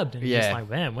getting stabbed, and you're just like,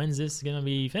 man, when's this gonna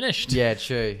be finished? Yeah,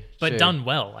 true. But done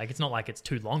well. Like it's not like it's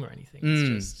too long or anything.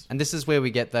 It's just... And this is where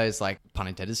we get those like pun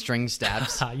intended string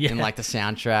stabs in like the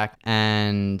soundtrack,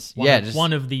 and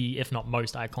one of the, if not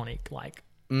most iconic like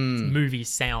movie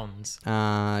sounds.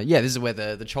 This is where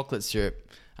the chocolate syrup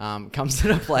comes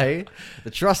into play.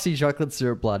 The trusty chocolate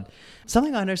syrup blood.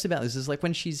 Something I noticed about this is like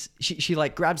when she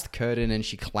like grabs the curtain and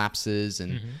she collapses,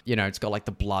 and you know, it's got like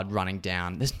the blood running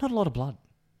down. There's not a lot of blood.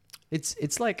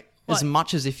 It's like as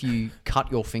much as if you cut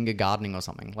your finger gardening or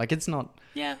something. Like it's not.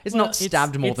 Yeah, it's not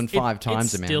stabbed more than 5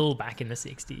 times. It's still back in the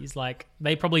 60s. Like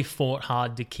they probably fought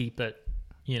hard to keep it,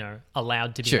 you know,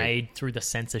 allowed to be made through the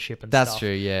censorship and stuff. That's true,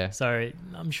 yeah. So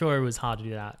I'm sure it was hard to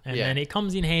do that. And then it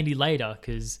comes in handy later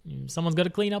because someone's got to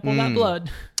clean up all that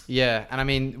blood. Yeah, and I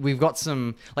mean, we've got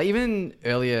some, like even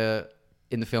earlier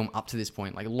in the film up to this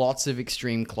point, like lots of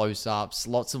extreme close-ups,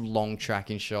 lots of long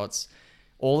tracking shots.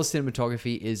 All the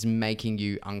cinematography is making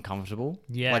you uncomfortable.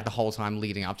 Yeah. Like the whole time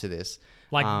leading up to this.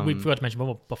 Like we forgot to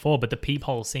mention before, but the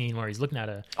peephole scene where he's looking at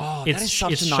her. Oh, that is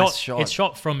such a nice shot. It's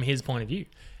shot from his point of view.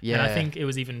 Yeah. And I think it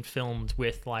was even filmed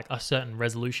with like a certain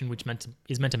resolution which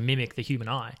is meant to mimic the human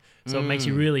eye. So it makes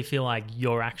you really feel like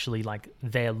you're actually like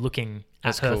there looking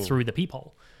at her through the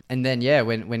peephole. And then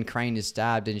when Crane is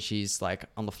stabbed and she's like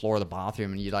on the floor of the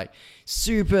bathroom, and you're like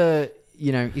super,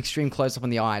 you know, extreme close up on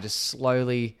the eye, just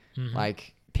slowly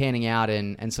like panning out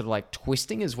and sort of like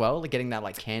twisting as well, like getting that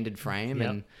like candid frame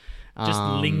and just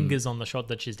lingers on the shot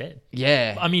that she's dead.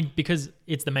 Yeah. I mean, because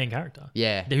it's the main character.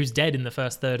 Yeah. Who's dead in the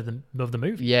first third of the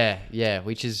movie. Yeah.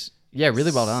 Which is,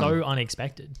 really well done. So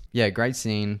unexpected. Yeah, great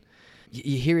scene.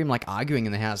 you hear him like arguing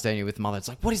in the house, don't you, with mother? It's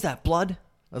like, what is that, blood?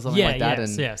 Or something like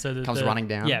that. So comes running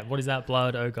down. Yeah, what is that,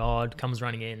 blood? Oh God, comes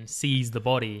running in, sees the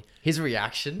body. His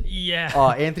reaction. Yeah. Oh,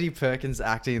 Anthony Perkins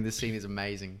acting in this scene is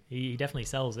amazing. He definitely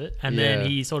sells it. And then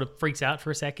he sort of freaks out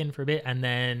for a second, for a bit, and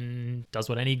then does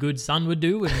what any good son would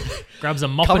do and grabs a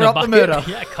mop and a bucket. Cover up the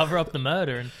murder. Yeah, cover up the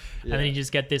murder. And then you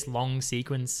just get this long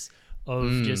sequence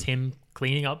of just him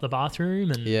cleaning up the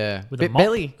bathroom and with a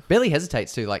mop. Barely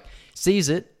hesitates too. Like, sees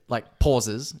it, like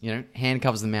pauses, hand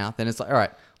covers the mouth, and it's like, all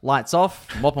right, lights off,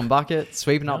 mop and bucket,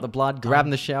 sweeping up the blood,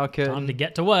 grabbing the shower curtain. Time to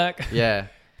get to work. Yeah.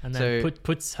 And then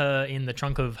puts her in the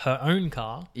trunk of her own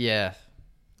car. Yeah.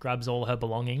 Grabs all her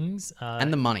belongings.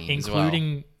 And the money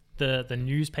including the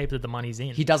newspaper that the money's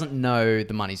in. He doesn't know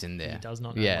the money's in there. He does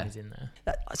not know the money's in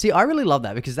there. See, I really love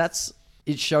that because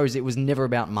it shows it was never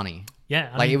about money.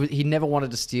 Yeah. He never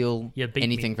wanted to steal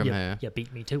anything from her. Yeah,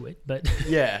 beat me to it. But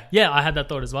yeah. Yeah, I had that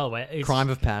thought as well. Where it's, crime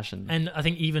of passion. And I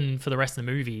think even for the rest of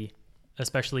the movie,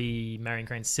 especially Marion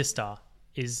Crane's sister,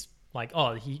 is like,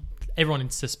 everyone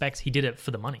suspects he did it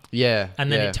for the money. Yeah.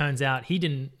 And then it turns out he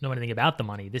didn't know anything about the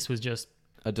money. This was just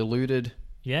a deluded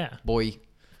boy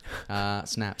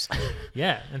snaps.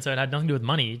 Yeah. And so it had nothing to do with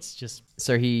money. It's just...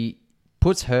 So he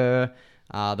puts her,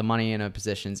 the money and her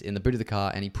possessions in the boot of the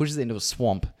car, and he pushes it into a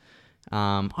swamp.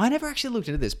 I never actually looked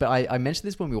into this, but I mentioned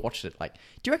this when we watched it. Like,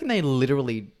 do you reckon they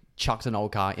literally chucked an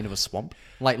old car into a swamp?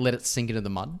 Like, let it sink into the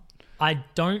mud? I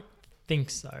don't think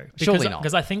so. Surely not.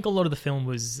 Because I think a lot of the film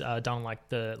was done like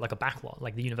a backlot,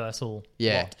 like the Universal lot.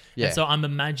 Yeah. And so I'm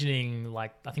imagining,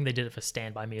 like, I think they did it for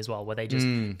Stand By Me as well, where they just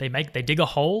they dig a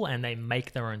hole and they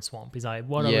make their own swamp. Is what I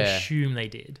would assume they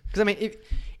did. Because I mean,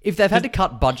 if they've had to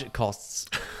cut budget costs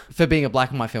for being a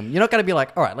black and white film, you're not going to be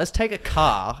like, all right, let's take a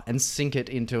car and sink it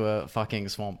into a fucking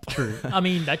swamp. True. I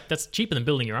mean, that's cheaper than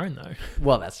building your own, though.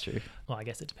 Well, that's true. Well, I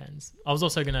guess it depends. I was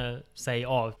also going to say,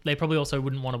 they probably also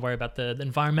wouldn't want to worry about the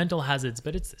environmental hazards,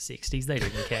 but it's the 60s. They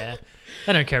didn't care.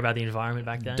 They don't care about the environment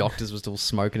back then. Doctors were still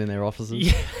smoking in their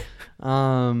offices.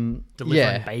 Yeah.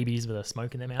 Delivering babies with a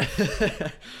smoke in their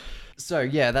mouth. So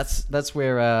yeah, that's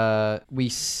where we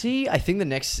see. I think the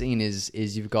next scene is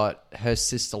you've got her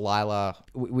sister Lila.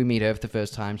 We meet her for the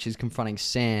first time. She's confronting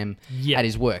Sam at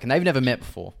his work, and they've never met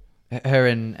before. Her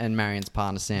and Marion's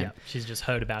partner Sam. Yeah, she's just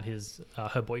heard about his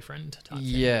her boyfriend.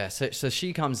 Yeah, so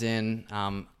she comes in,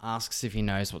 asks if he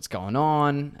knows what's going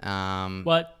on.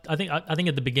 Well, I think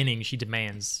at the beginning she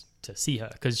demands to see her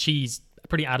because she's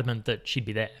pretty adamant that she'd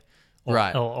be there, or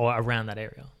around that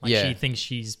area. Like she thinks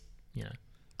she's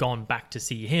gone back to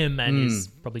see him and is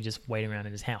probably just waiting around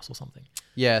in his house or something.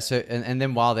 Yeah, so and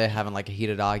then while they're having like a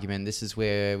heated argument, this is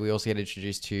where we also get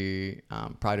introduced to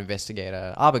private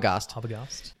investigator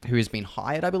Arbogast, who has been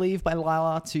hired, I believe, by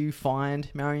Lila to find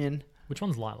Marion. Which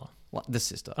one's Lila? The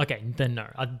sister. Okay, then no.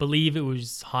 I believe it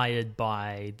was hired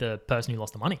by the person who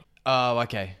lost the money. Oh,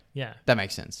 okay. Yeah. That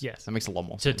makes sense. Yes. That makes a lot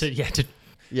more sense.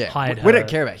 Hired her. We don't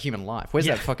care about human life. Where's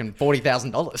that fucking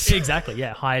 $40,000? Exactly,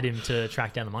 yeah. Hired him to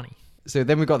track down the money. So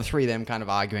then we've got the three of them kind of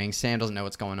arguing. Sam doesn't know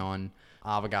what's going on.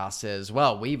 Arbogast says,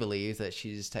 well, we believe that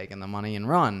she's taken the money and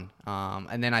run.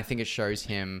 And then I think it shows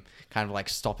him kind of like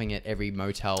stopping at every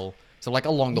motel. So like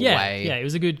along the way. Yeah, it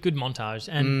was a good montage.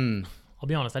 And I'll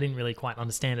be honest, I didn't really quite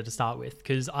understand it to start with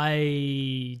because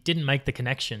I didn't make the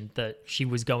connection that she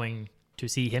was going to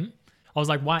see him. I was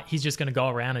like, why? He's just going to go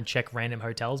around and check random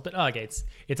hotels. But okay, it's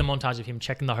a montage of him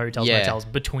checking the motels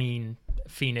between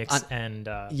Phoenix and...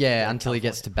 until he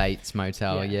gets to Bates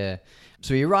Motel,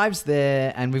 So he arrives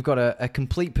there and we've got a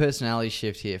complete personality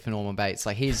shift here for Norman Bates.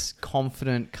 Like he's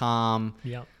confident, calm.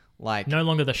 Yeah. Like no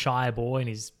longer the shy boy and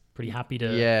he's pretty happy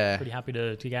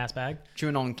to gas bag.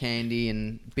 Chewing on candy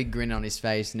and big grin on his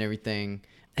face and everything.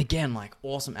 Again, like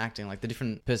awesome acting, like the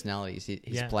different personalities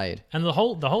he's played, and the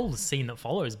whole scene that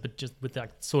follows, but just with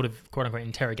that sort of quote unquote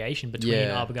interrogation between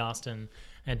Arbogast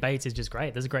and Bates is just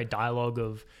great. There's a great dialogue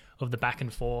of the back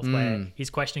and forth where he's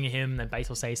questioning him, then Bates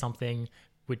will say something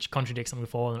which contradicts something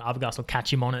before, and Arbogast will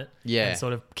catch him on it, and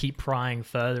sort of keep prying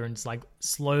further, and it's like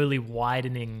slowly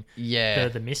widening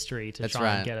the mystery to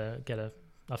try and get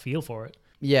a feel for it.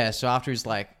 Yeah, so after he's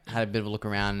like had a bit of a look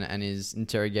around and is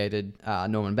interrogated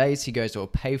Norman Bates, he goes to a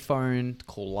payphone to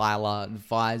call Lila,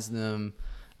 advise them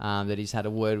that he's had a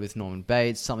word with Norman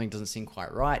Bates. Something doesn't seem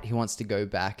quite right. He wants to go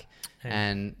back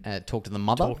and talk to the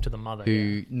mother.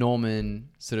 Who Norman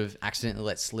sort of accidentally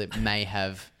let slip may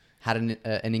have had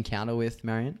an encounter with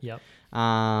Marion. Yep.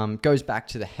 Goes back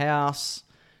to the house.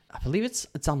 I believe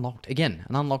it's unlocked. Again,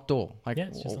 an unlocked door. Like,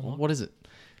 it's just unlocked. What is it?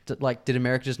 did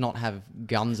America just not have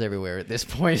guns everywhere at this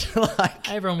point? Like,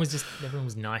 everyone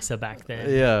was nicer back then.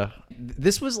 yeah,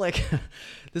 this was like,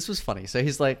 this was funny. So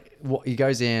he's like, he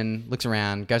goes in, looks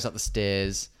around, goes up the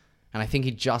stairs, and I think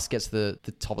he just gets to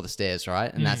the top of the stairs,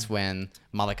 right? And that's when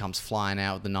Mother comes flying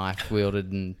out with the knife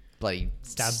wielded and bloody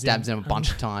stabs him a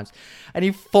bunch of times, and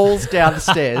he falls down the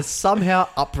stairs somehow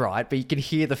upright, but you can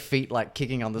hear the feet like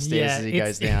kicking on the stairs as he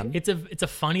goes down. It's a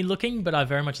funny looking, but I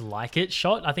very much like it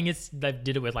shot. I think they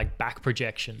did it with like back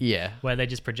projection, where they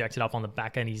just project it up on the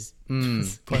back and he's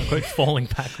quote unquote falling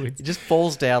backwards. He just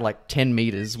falls down like 10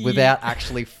 meters without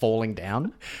actually falling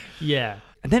down. Yeah.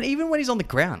 And then even when he's on the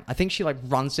ground, I think she like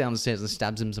runs down the stairs and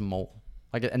stabs him some more.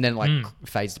 Like, and then like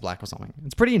fades to black or something.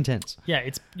 It's pretty intense. Yeah,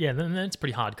 then it's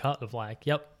pretty hard cut of like,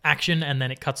 action, and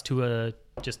then it cuts to a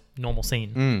just normal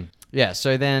scene. Yeah,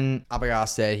 so then Abigail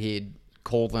said he'd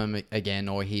call them again,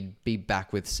 or he'd be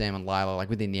back with Sam and Lila like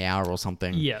within the hour or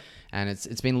something. Yeah. And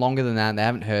it's been longer than that, and they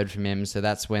haven't heard from him, so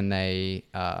that's when they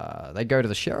go to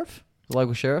the sheriff. The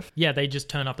local sheriff? Yeah, they just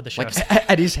turn up at the sheriff's like,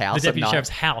 at his house. The deputy sheriff's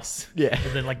house. Yeah.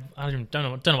 And then, like, I don't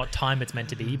know what time it's meant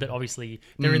to be, but obviously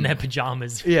they're in their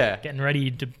pajamas, getting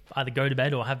ready to either go to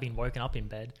bed or have been woken up in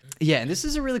bed. Yeah, and this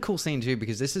is a really cool scene too,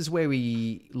 because this is where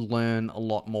we learn a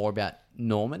lot more about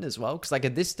Norman as well. Because like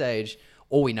at this stage,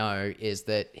 all we know is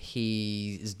that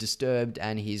he is disturbed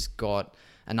and he's got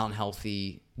an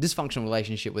unhealthy, dysfunctional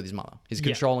relationship with his mother. His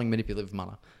controlling, manipulative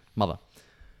mother.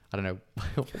 I don't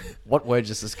know what word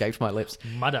just escaped my lips.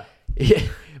 Mother. Yeah.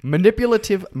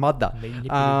 Manipulative mother.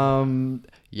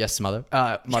 Yes, mother.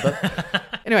 Mother.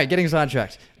 Anyway, getting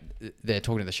sidetracked. They're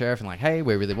talking to the sheriff and like, hey,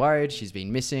 we're really worried. She's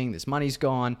been missing. This money's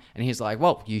gone. And he's like,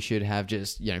 well, you should have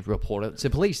just, report it to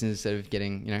police instead of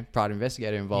getting, private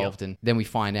investigator involved. And then we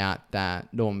find out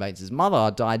that Norman Bates'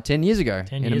 mother died 10 years ago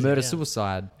in a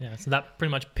murder-suicide. Yeah, so that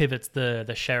pretty much pivots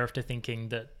the sheriff to thinking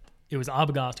that it was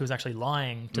Arbogast who was actually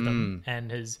lying to them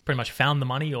and has pretty much found the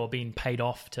money or been paid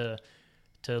off to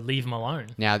leave him alone.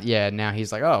 Now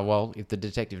he's like, oh, well, if the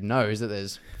detective knows that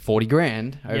there's 40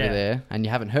 grand over there and you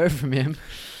haven't heard from him,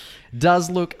 does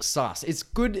look sus. It's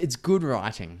good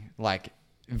writing. Like,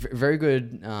 very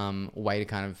good way to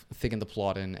kind of thicken the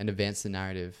plot and advance the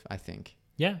narrative, I think.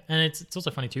 Yeah, and it's also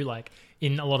funny too, like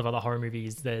in a lot of other horror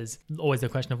movies, there's always the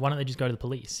question of why don't they just go to the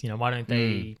police? Why don't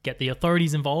they get the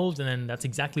authorities involved? And then that's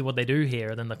exactly what they do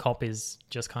here. Then the cop is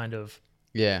just kind of,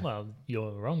 well,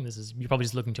 you're wrong. You're probably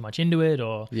just looking too much into it,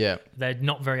 or they're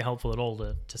not very helpful at all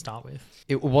to start with.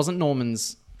 It wasn't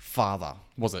Norman's father,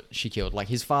 was it? She killed. Like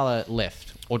his father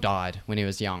left or died when he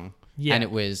was young. Yeah. And it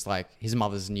was like his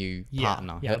mother's new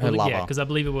partner, her lover. Yeah, because I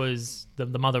believe it was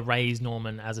the mother raised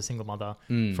Norman as a single mother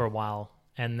for a while,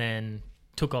 and then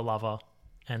took her lover,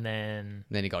 and then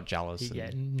he got jealous.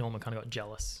 Norman kind of got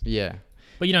jealous. Yeah.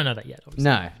 But you don't know that yet,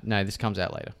 obviously. No, this comes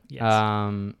out later. Yes.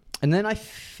 And then I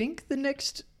think the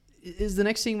next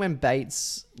scene when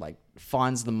Bates like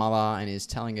finds the mother and is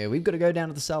telling her, we've got to go down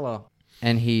to the cellar.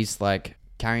 And he's like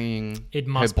carrying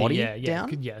her body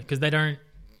down? Yeah, because they don't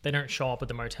show up at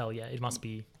the motel yet. It must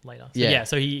be later. So,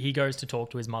 so he goes to talk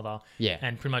to his mother. Yeah.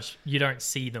 And pretty much you don't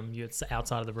see them. It's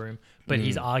outside of the room. But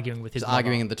he's arguing with his mother.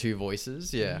 Arguing in the two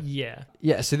voices. Yeah. Yeah.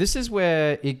 Yeah. So this is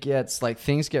where it gets like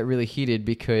things get really heated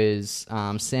because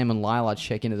Sam and Lila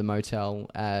check into the motel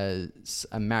as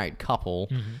a married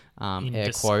couple. Air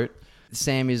quote.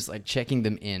 Sam is like checking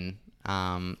them in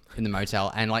the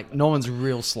motel, and like Norman's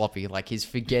real sloppy. Like he's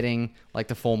forgetting like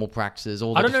the formal practices.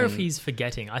 I don't know if he's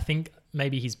forgetting. I think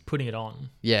maybe he's putting it on.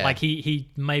 Yeah. Like he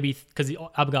maybe because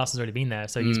Arbogast has already been there,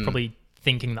 so he's probably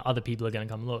thinking that other people are going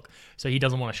to come look. So he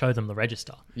doesn't want to show them the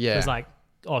register. Yeah. It's like,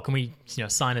 oh, can we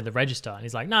sign at the register? And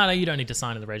he's like, no, you don't need to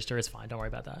sign at the register. It's fine. Don't worry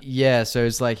about that. Yeah. So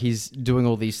it's like he's doing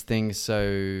all these things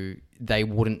so they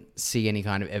wouldn't see any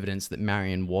kind of evidence that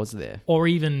Marion was there. Or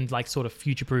even like sort of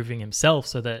future-proofing himself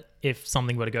so that if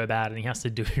something were to go bad and he has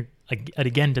to do it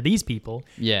again to these people,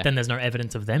 then there's no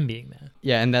evidence of them being there.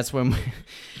 Yeah, and that's when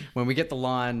we get the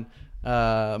line,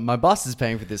 my boss is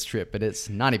paying for this trip, but it's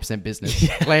 90% business.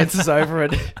 Glances over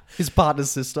at his partner's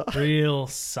sister. Real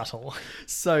subtle.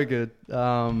 So good.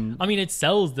 I mean, it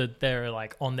sells that they're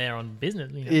like on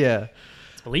business. Yeah.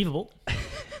 It's believable.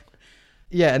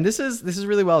 Yeah, and this is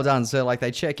really well done. So like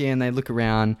they check in, they look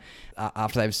around.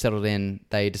 After they've settled in,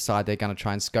 they decide they're going to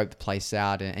try and scope the place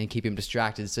out and keep him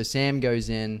distracted. So Sam goes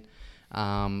in,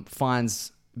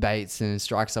 finds Bates and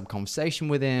strikes up a conversation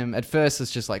with him. At first,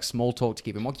 it's just like small talk to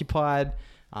keep him occupied.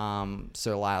 So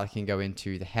Lila can go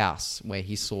into the house where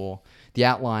he saw the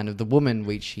outline of the woman,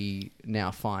 which he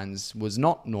now finds was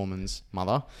not Norman's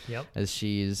mother, as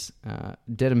she is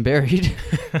dead and buried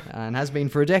and has been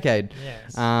for a decade.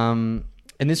 Yes.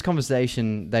 In this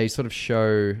conversation, they sort of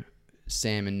show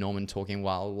Sam and Norman talking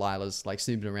while Lila's like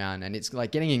snooping around, and it's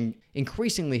like getting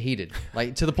increasingly heated,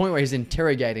 like to the point where he's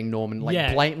interrogating Norman,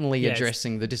 like blatantly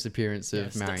addressing the disappearance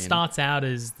of Marion. Starts out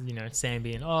as, Sam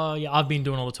being, oh yeah, I've been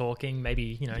doing all the talking.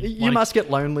 Maybe, you must get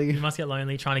lonely. You must get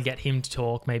lonely, trying to get him to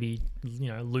talk. Maybe,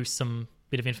 loose some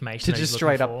bit of information. To just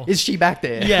straight up, is she back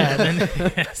there? Yeah, and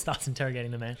then starts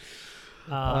interrogating the man.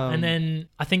 And then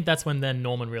I think that's when then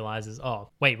Norman realizes, oh,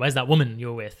 wait, where's that woman you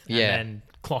were with? And then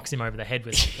clocks him over the head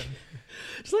with something.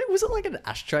 Was it like an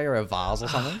ashtray or a vase or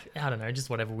something? I don't know, just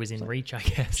whatever was in reach, I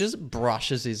guess. Just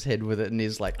brushes his head with it and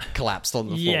is like collapsed on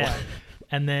the floor. Yeah.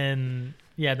 And then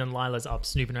Lila's up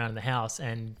snooping around in the house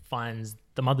and finds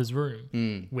the mother's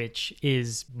room, which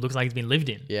looks like it's been lived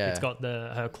in. Yeah. It's got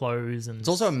her clothes and... It's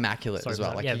also immaculate as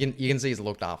well. Like you can see it's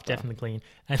looked after. Definitely clean.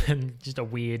 And then just a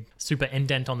weird super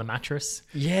indent on the mattress.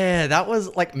 Yeah, that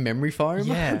was like memory foam.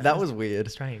 Yeah. That was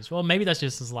weird. Strange. Well, maybe that's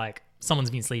just as like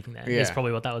someone's been sleeping there. Yeah. That's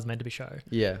probably what that was meant to be show.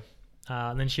 Yeah.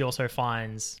 And then she also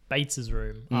finds Bates's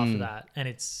room after that. And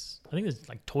I think there's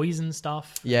like toys and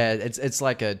stuff. Yeah, it's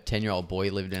like a 10-year-old boy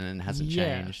lived in it and hasn't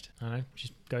changed. I don't know.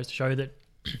 Just goes to show that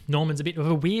Norman's a bit of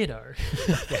a weirdo.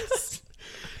 Yes.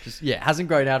 Hasn't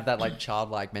grown out of that like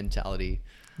childlike mentality.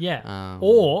 Yeah.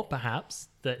 Or perhaps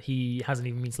that he hasn't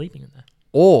even been sleeping in there.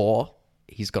 Or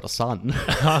he's got a son.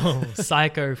 Oh,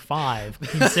 Psycho 5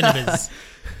 in cinemas.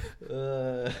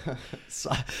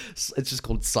 It's just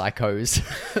called Psychos.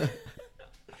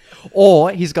 Or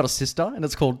he's got a sister and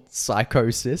it's called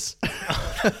Psychosis.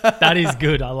 That is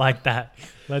good. I like that.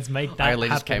 Let's make that happen.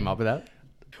 Just came up with that.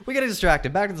 We're getting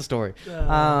distracted. Back to the story.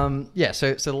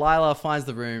 So Lila finds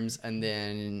the rooms and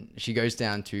then she goes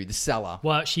down to the cellar.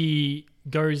 Well, she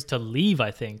goes to leave, I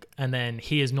think, and then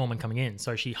hears Norman coming in.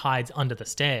 So she hides under the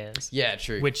stairs. Yeah,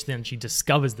 true. Which then she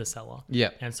discovers the cellar. Yeah.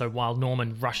 And so while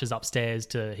Norman rushes upstairs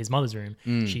to his mother's room,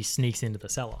 she sneaks into the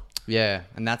cellar. Yeah,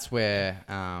 and that's where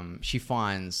she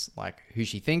finds like who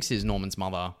she thinks is Norman's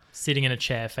mother. Sitting in a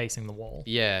chair facing the wall.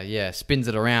 Yeah. Spins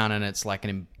it around and it's like an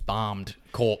embalmed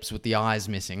corpse with the eyes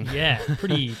missing. Yeah,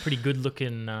 pretty good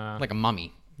looking. Like a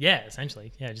mummy. Yeah,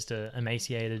 essentially. Yeah, just a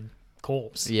emaciated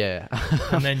corpse. Yeah.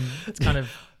 And then it's kind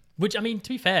of... Which, I mean, to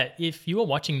be fair, if you were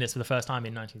watching this for the first time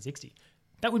in 1960,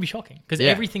 that would be shocking. Because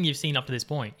everything you've seen up to this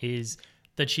point is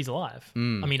that she's alive. I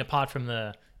mean, apart from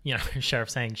the...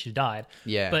 sheriff saying she died.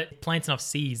 Yeah. But plants enough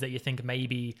seeds that you think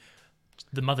maybe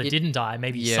the mother didn't die.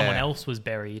 Maybe someone else was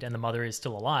buried and the mother is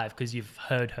still alive because you've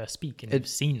heard her speak and you've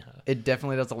seen her. It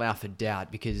definitely does allow for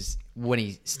doubt because when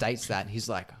he states that, he's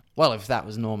like, well, if that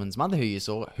was Norman's mother who you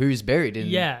saw, who's buried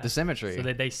in the cemetery? So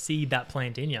they seed that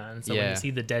plant in you. And so when you see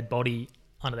the dead body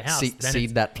under the house...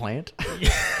 Seed that plant?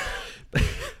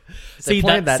 Seed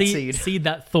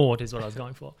that thought is what I was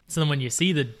going for. So then when you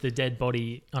see the dead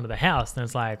body under the house, then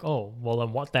it's like, oh, well,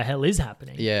 then what the hell is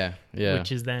happening? Yeah.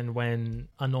 Which is then when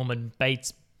a Norman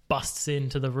Bates busts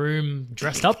into the room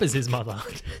dressed up as his mother,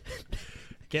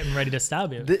 getting ready to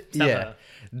stab him. Her.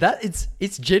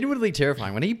 It's genuinely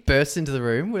terrifying when he bursts into the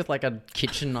room with like a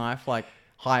kitchen knife like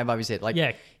high above his head.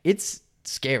 Like, it's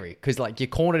scary because like you're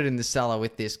cornered in the cellar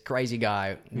with this crazy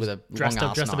guy with a dressed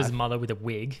up as his mother with a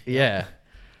wig. Yeah.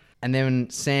 And then when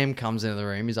Sam comes into the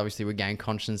room, he's obviously regained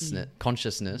consciousness.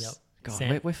 Yep. God,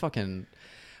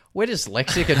 we're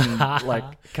dyslexic and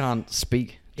like can't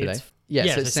speak today.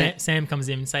 So Sam comes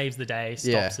in, saves the day,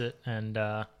 stops it, and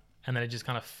then it just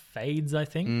kind of fades, I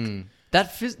think.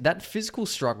 That physical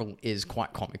struggle is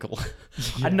quite comical.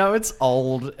 I know it's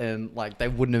old and like they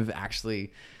wouldn't have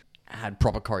actually had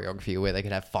proper choreography where they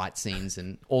could have fight scenes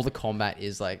and all the combat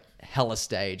is like hella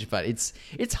staged, but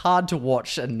it's hard to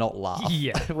watch and not laugh.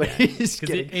 Yeah, when he's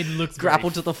getting it looks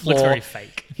grappled to the floor. Looks very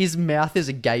fake. His mouth is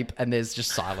agape and there's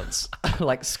just silence,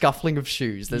 like scuffling of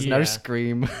shoes. There's no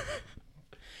scream.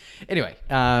 Anyway,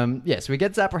 so he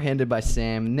gets apprehended by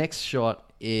Sam. Next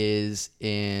shot is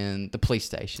in the police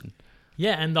station.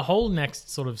 Yeah, and the whole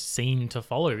next sort of scene to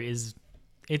follow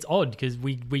it's odd because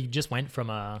we just went from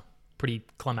a pretty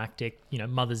climactic,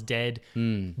 mother's dead,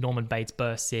 Norman Bates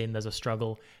bursts in, there's a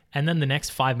struggle, and then the next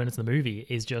 5 minutes of the movie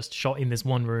is just shot in this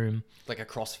one room. Like a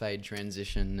crossfade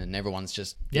transition and everyone's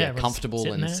just everyone's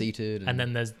comfortable and seated. And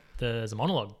then there's a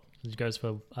monologue. It goes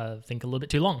for, I think, a little bit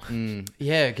too long.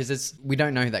 Yeah, because we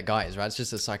don't know who that guy is, right? It's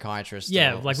just a psychiatrist.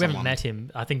 Yeah, we haven't met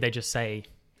him. I think they just say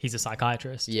he's a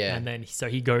psychiatrist. Yeah. And then, so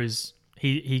he goes,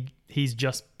 he's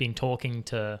just been talking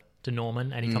to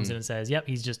Norman and he comes in and says, yep,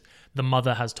 the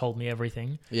mother has told me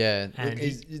everything. Yeah.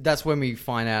 And that's when we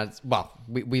find out, well,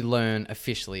 we learn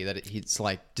officially that it's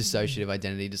like dissociative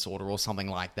identity disorder or something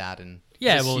like that. And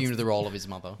assumed the role of his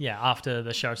mother. Yeah. After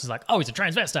the sheriff is like, oh, he's a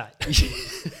transvestite.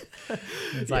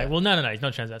 It's like, well, no, he's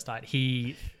not a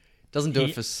transvestite. Doesn't do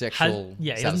it for sexual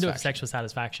he doesn't do it for sexual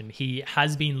satisfaction. He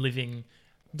has been living,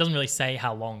 doesn't really say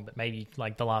how long, but maybe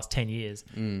like the last 10 years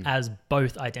as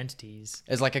both identities.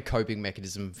 As like a coping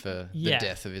mechanism for the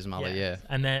death of his mother, yeah.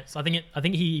 And then, so I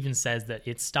think he even says that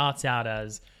it starts out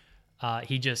as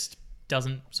he just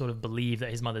doesn't sort of believe that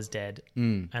his mother's dead.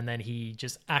 And then he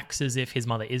just acts as if his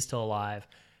mother is still alive.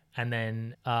 And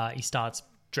then he starts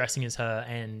dressing as her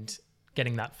and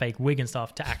getting that fake wig and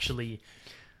stuff to actually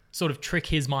sort of trick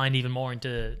his mind even more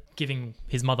into giving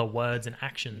his mother words and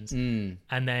actions.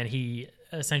 And then he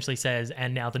essentially says,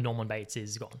 and now the Norman Bates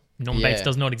is gone. Norman Bates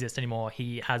does not exist anymore.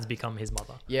 He has become his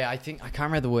mother. Yeah, I can't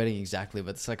remember the wording exactly,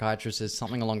 but the psychiatrist says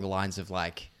something along the lines of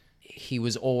like, he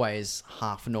was always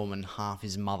half Norman, half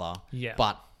his mother. Yeah.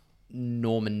 But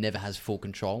Norman never has full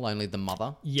control. Only the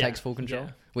mother takes full control.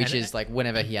 Yeah. Which is like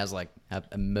whenever he has like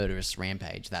a murderous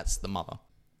rampage, that's the mother.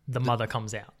 The mother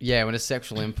comes out. Yeah, when a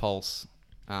sexual impulse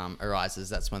arises,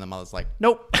 that's when the mother's like,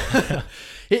 nope.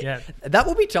 That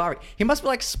will be tiring. He must be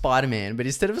like Spider-Man, but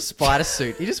instead of a spider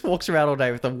suit, he just walks around all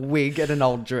day with a wig and an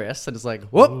old dress and it's like,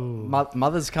 whoop,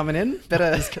 mother's coming in.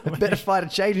 Better find a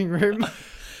changing room.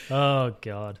 Oh,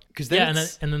 God. And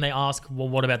then they ask, well,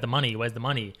 what about the money? Where's the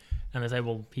money? And they say,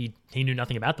 well, he knew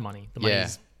nothing about the money. The money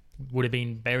would have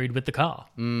been buried with the car.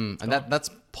 And that's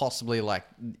possibly like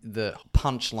the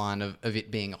punchline of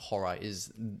it being a horror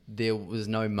is there was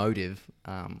no motive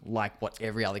like what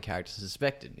every other character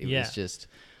suspected. It was just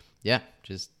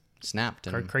snapped.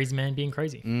 And crazy man being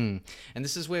crazy. And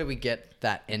this is where we get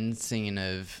that end scene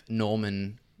of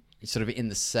Norman sort of in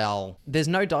the cell. There's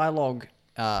no dialogue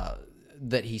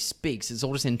that he speaks. It's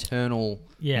all just internal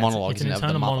monologue. It's an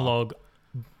internal monologue,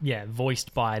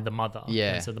 voiced by the mother.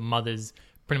 Yeah. And so the mother's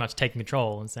pretty much taking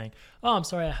control and saying, "Oh, I'm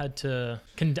sorry I had to.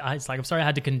 I'm sorry I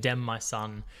had to condemn my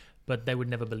son, but they would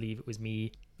never believe it was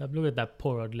me. Look at that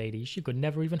poor old lady. She could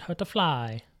never even hurt a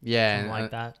fly." Yeah, something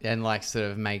like that, and like sort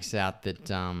of makes out that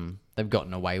they've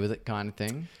gotten away with it, kind of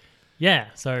thing. Yeah.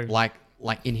 So like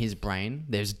in his brain,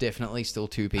 there's definitely still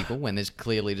two people when there's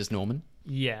clearly just Norman.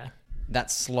 Yeah. That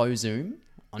slow zoom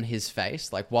on his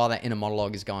face, like while that inner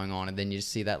monologue is going on, and then you just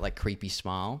see that like creepy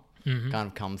smile. Kind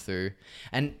of come through,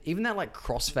 and even that like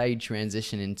crossfade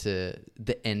transition into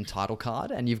the end title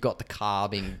card, and you've got the car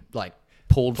being like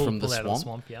pulled from the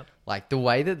swamp. Yep. Like the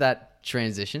way that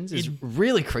transitions is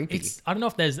really creepy. I don't know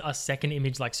if there's a second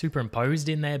image like superimposed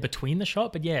in there between the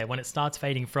shot, but yeah, when it starts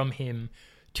fading from him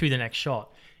to the next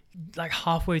shot, like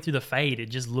halfway through the fade, it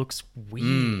just looks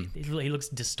weird. He looks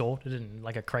distorted and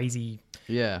like a crazy.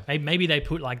 Yeah. Maybe they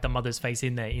put like the mother's face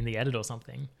in there in the edit or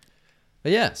something.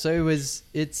 But yeah, so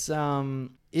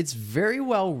it's very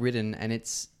well written and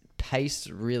it's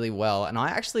paced really well. And I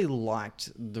actually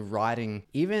liked the writing,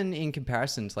 even in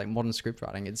comparison to like modern script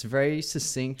writing. It's very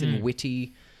succinct and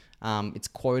witty. It's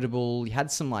quotable. You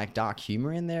had some like dark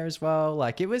humor in there as well.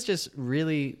 Like it was just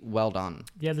really well done.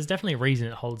 Yeah, there's definitely a reason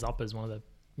it holds up as one of the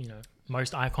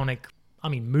most iconic. I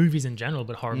mean, movies in general,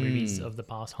 but horror movies of the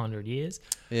past 100 years.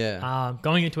 Yeah.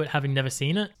 Going into it, having never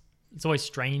seen it, it's always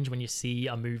strange when you see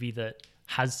a movie that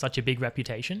has such a big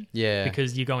reputation. Yeah.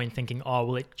 Because you go in thinking, oh,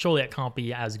 well, surely it can't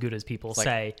be as good as people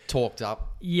say. Like talked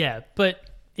up. Yeah, but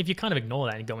if you kind of ignore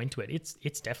that and go into it,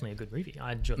 it's definitely a good movie.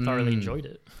 I thoroughly enjoyed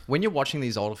it. When you're watching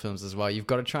these older films as well, you've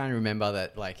got to try and remember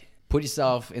that, like, put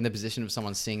yourself in the position of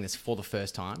someone seeing this for the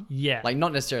first time. Yeah. Like,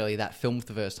 not necessarily that film for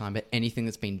the first time, but anything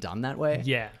that's been done that way.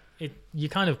 Yeah. You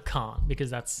kind of can't,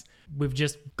 because we've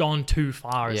just gone too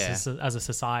far as a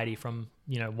society from,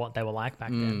 what they were like back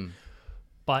then.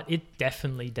 But it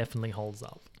definitely holds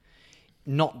up.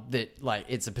 Not that like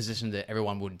it's a position that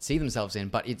everyone would see themselves in,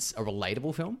 but it's a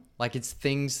relatable film. Like it's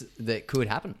things that could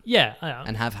happen. Yeah.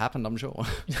 And have happened, I'm sure.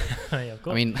 Yeah, of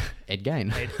course. I mean, Ed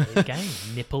Gein. Ed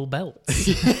Gein. Nipple belts.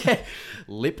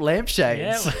 Lip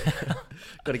lampshades. Yeah.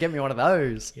 Got to get me one of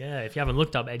those. Yeah, if you haven't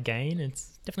looked up Ed Gein,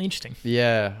 it's definitely interesting.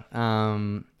 Yeah.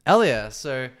 Elia,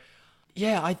 so...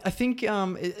 Yeah, I think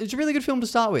it's a really good film to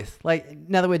start with. Like,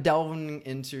 now that we're delving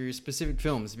into specific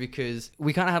films, because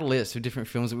we kind of had a list of different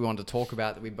films that we wanted to talk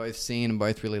about that we've both seen and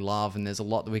both really love, and there's a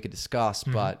lot that we could discuss.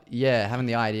 But yeah, having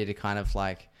the idea to kind of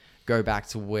like go back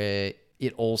to where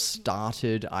it all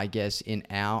started, I guess, in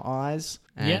our eyes.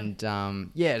 And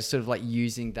sort of like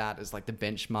using that as like the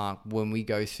benchmark when we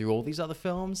go through all these other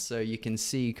films. So you can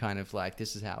see kind of like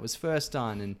this is how it was first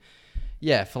done. And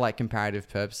yeah, for like comparative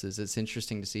purposes, it's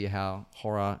interesting to see how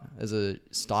horror as a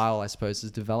style, I suppose,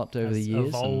 has developed over the years.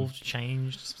 Evolved,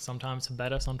 changed, sometimes for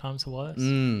better, sometimes for worse.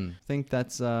 I think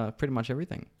that's pretty much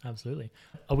everything. Absolutely.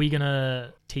 Are we going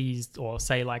to tease or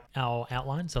say like our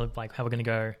outline? So like how we're going to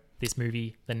go this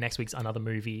movie, then next week's another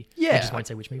movie. Yeah. We just won't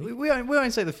say which movie. We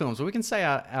won't say the films, but we can say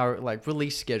our like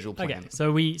release schedule plan.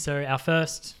 Okay, so our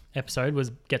first episode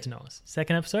was get to know us.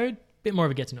 Second episode, bit more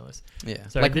of a get to know us. Yeah,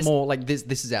 So like this- more like this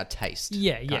is our taste.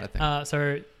 Yeah, kind yeah. of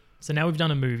thing. So now we've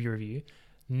done a movie review.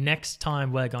 Next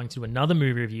time we're going to do another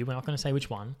movie review. We're not going to say which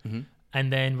one. Mm-hmm.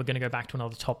 And then we're going to go back to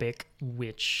another topic,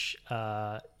 which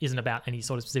isn't about any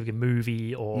sort of specific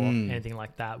movie or anything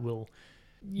like that.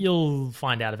 You'll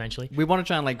find out eventually. We want to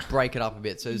try and like break it up a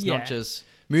bit, so it's Yeah. not just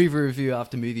movie review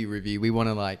after movie review. We want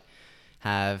to like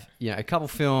have a couple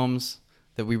films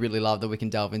that we really love that we can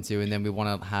delve into, and then we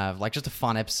want to have like just a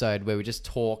fun episode where we just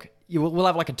talk. We'll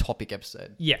have like a topic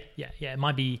episode. Yeah. It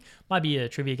might be a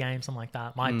trivia game, something like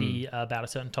that. Might be about a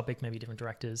certain topic, maybe different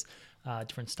directors,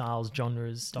 different styles,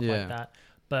 genres, stuff like that.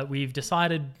 But we've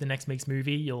decided the next week's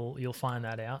movie, you'll find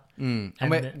that out. And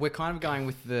we're kind of going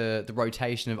with the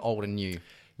rotation of old and new.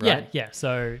 Right? Yeah.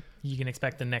 So you can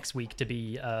expect the next week to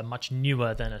be much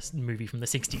newer than a movie from the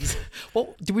 60s.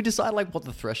 Well, did we decide like what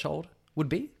the threshold would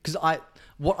be? Because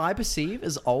what I perceive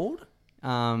as old,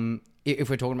 if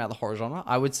we're talking about the horror genre,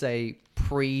 I would say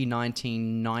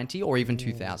pre-1990 or even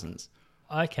 2000s.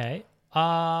 Okay.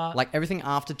 Like everything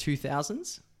after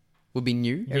 2000s would be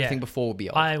new. Everything before would be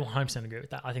old. I 100% agree with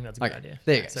that. I think that's a good idea.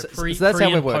 There you go. So, So that's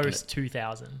how we're working post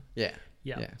 2000. Yeah.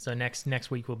 Yeah. So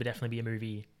next week will definitely be a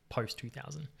movie post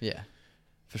 2000. Yeah,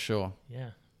 for sure.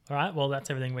 Yeah. All right. Well, that's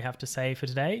everything we have to say for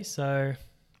today. So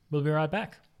we'll be right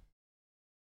back.